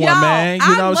everyone, man.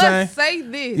 You know what I'm saying? Say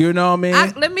this. You know what I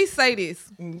mean? Let me say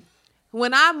this.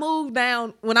 When I moved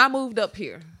up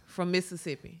here from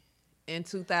Mississippi in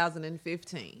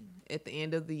 2015, at the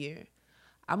end of the year,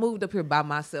 I moved up here by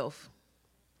myself,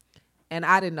 and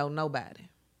I didn't know nobody.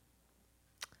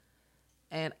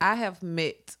 And I have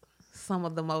met some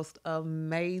of the most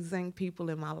amazing people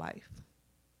in my life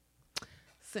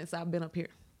since I've been up here.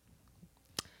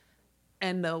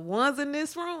 And the ones in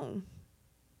this room,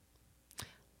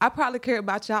 I probably care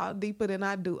about y'all deeper than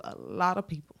I do a lot of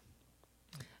people.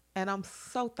 And I'm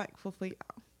so thankful for y'all.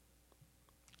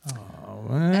 Oh,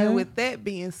 man. And with that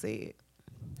being said,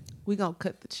 we're going to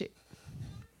cut the check.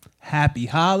 Happy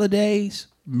holidays.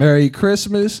 Merry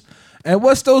Christmas. And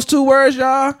what's those 2 words,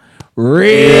 y'all?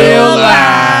 Real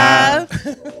life.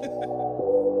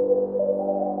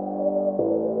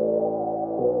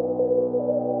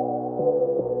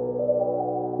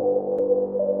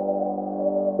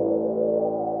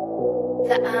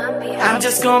 I'm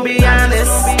just gonna be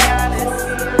honest.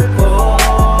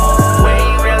 Oh, we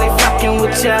ain't really fucking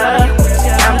with ya.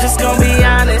 I'm just gonna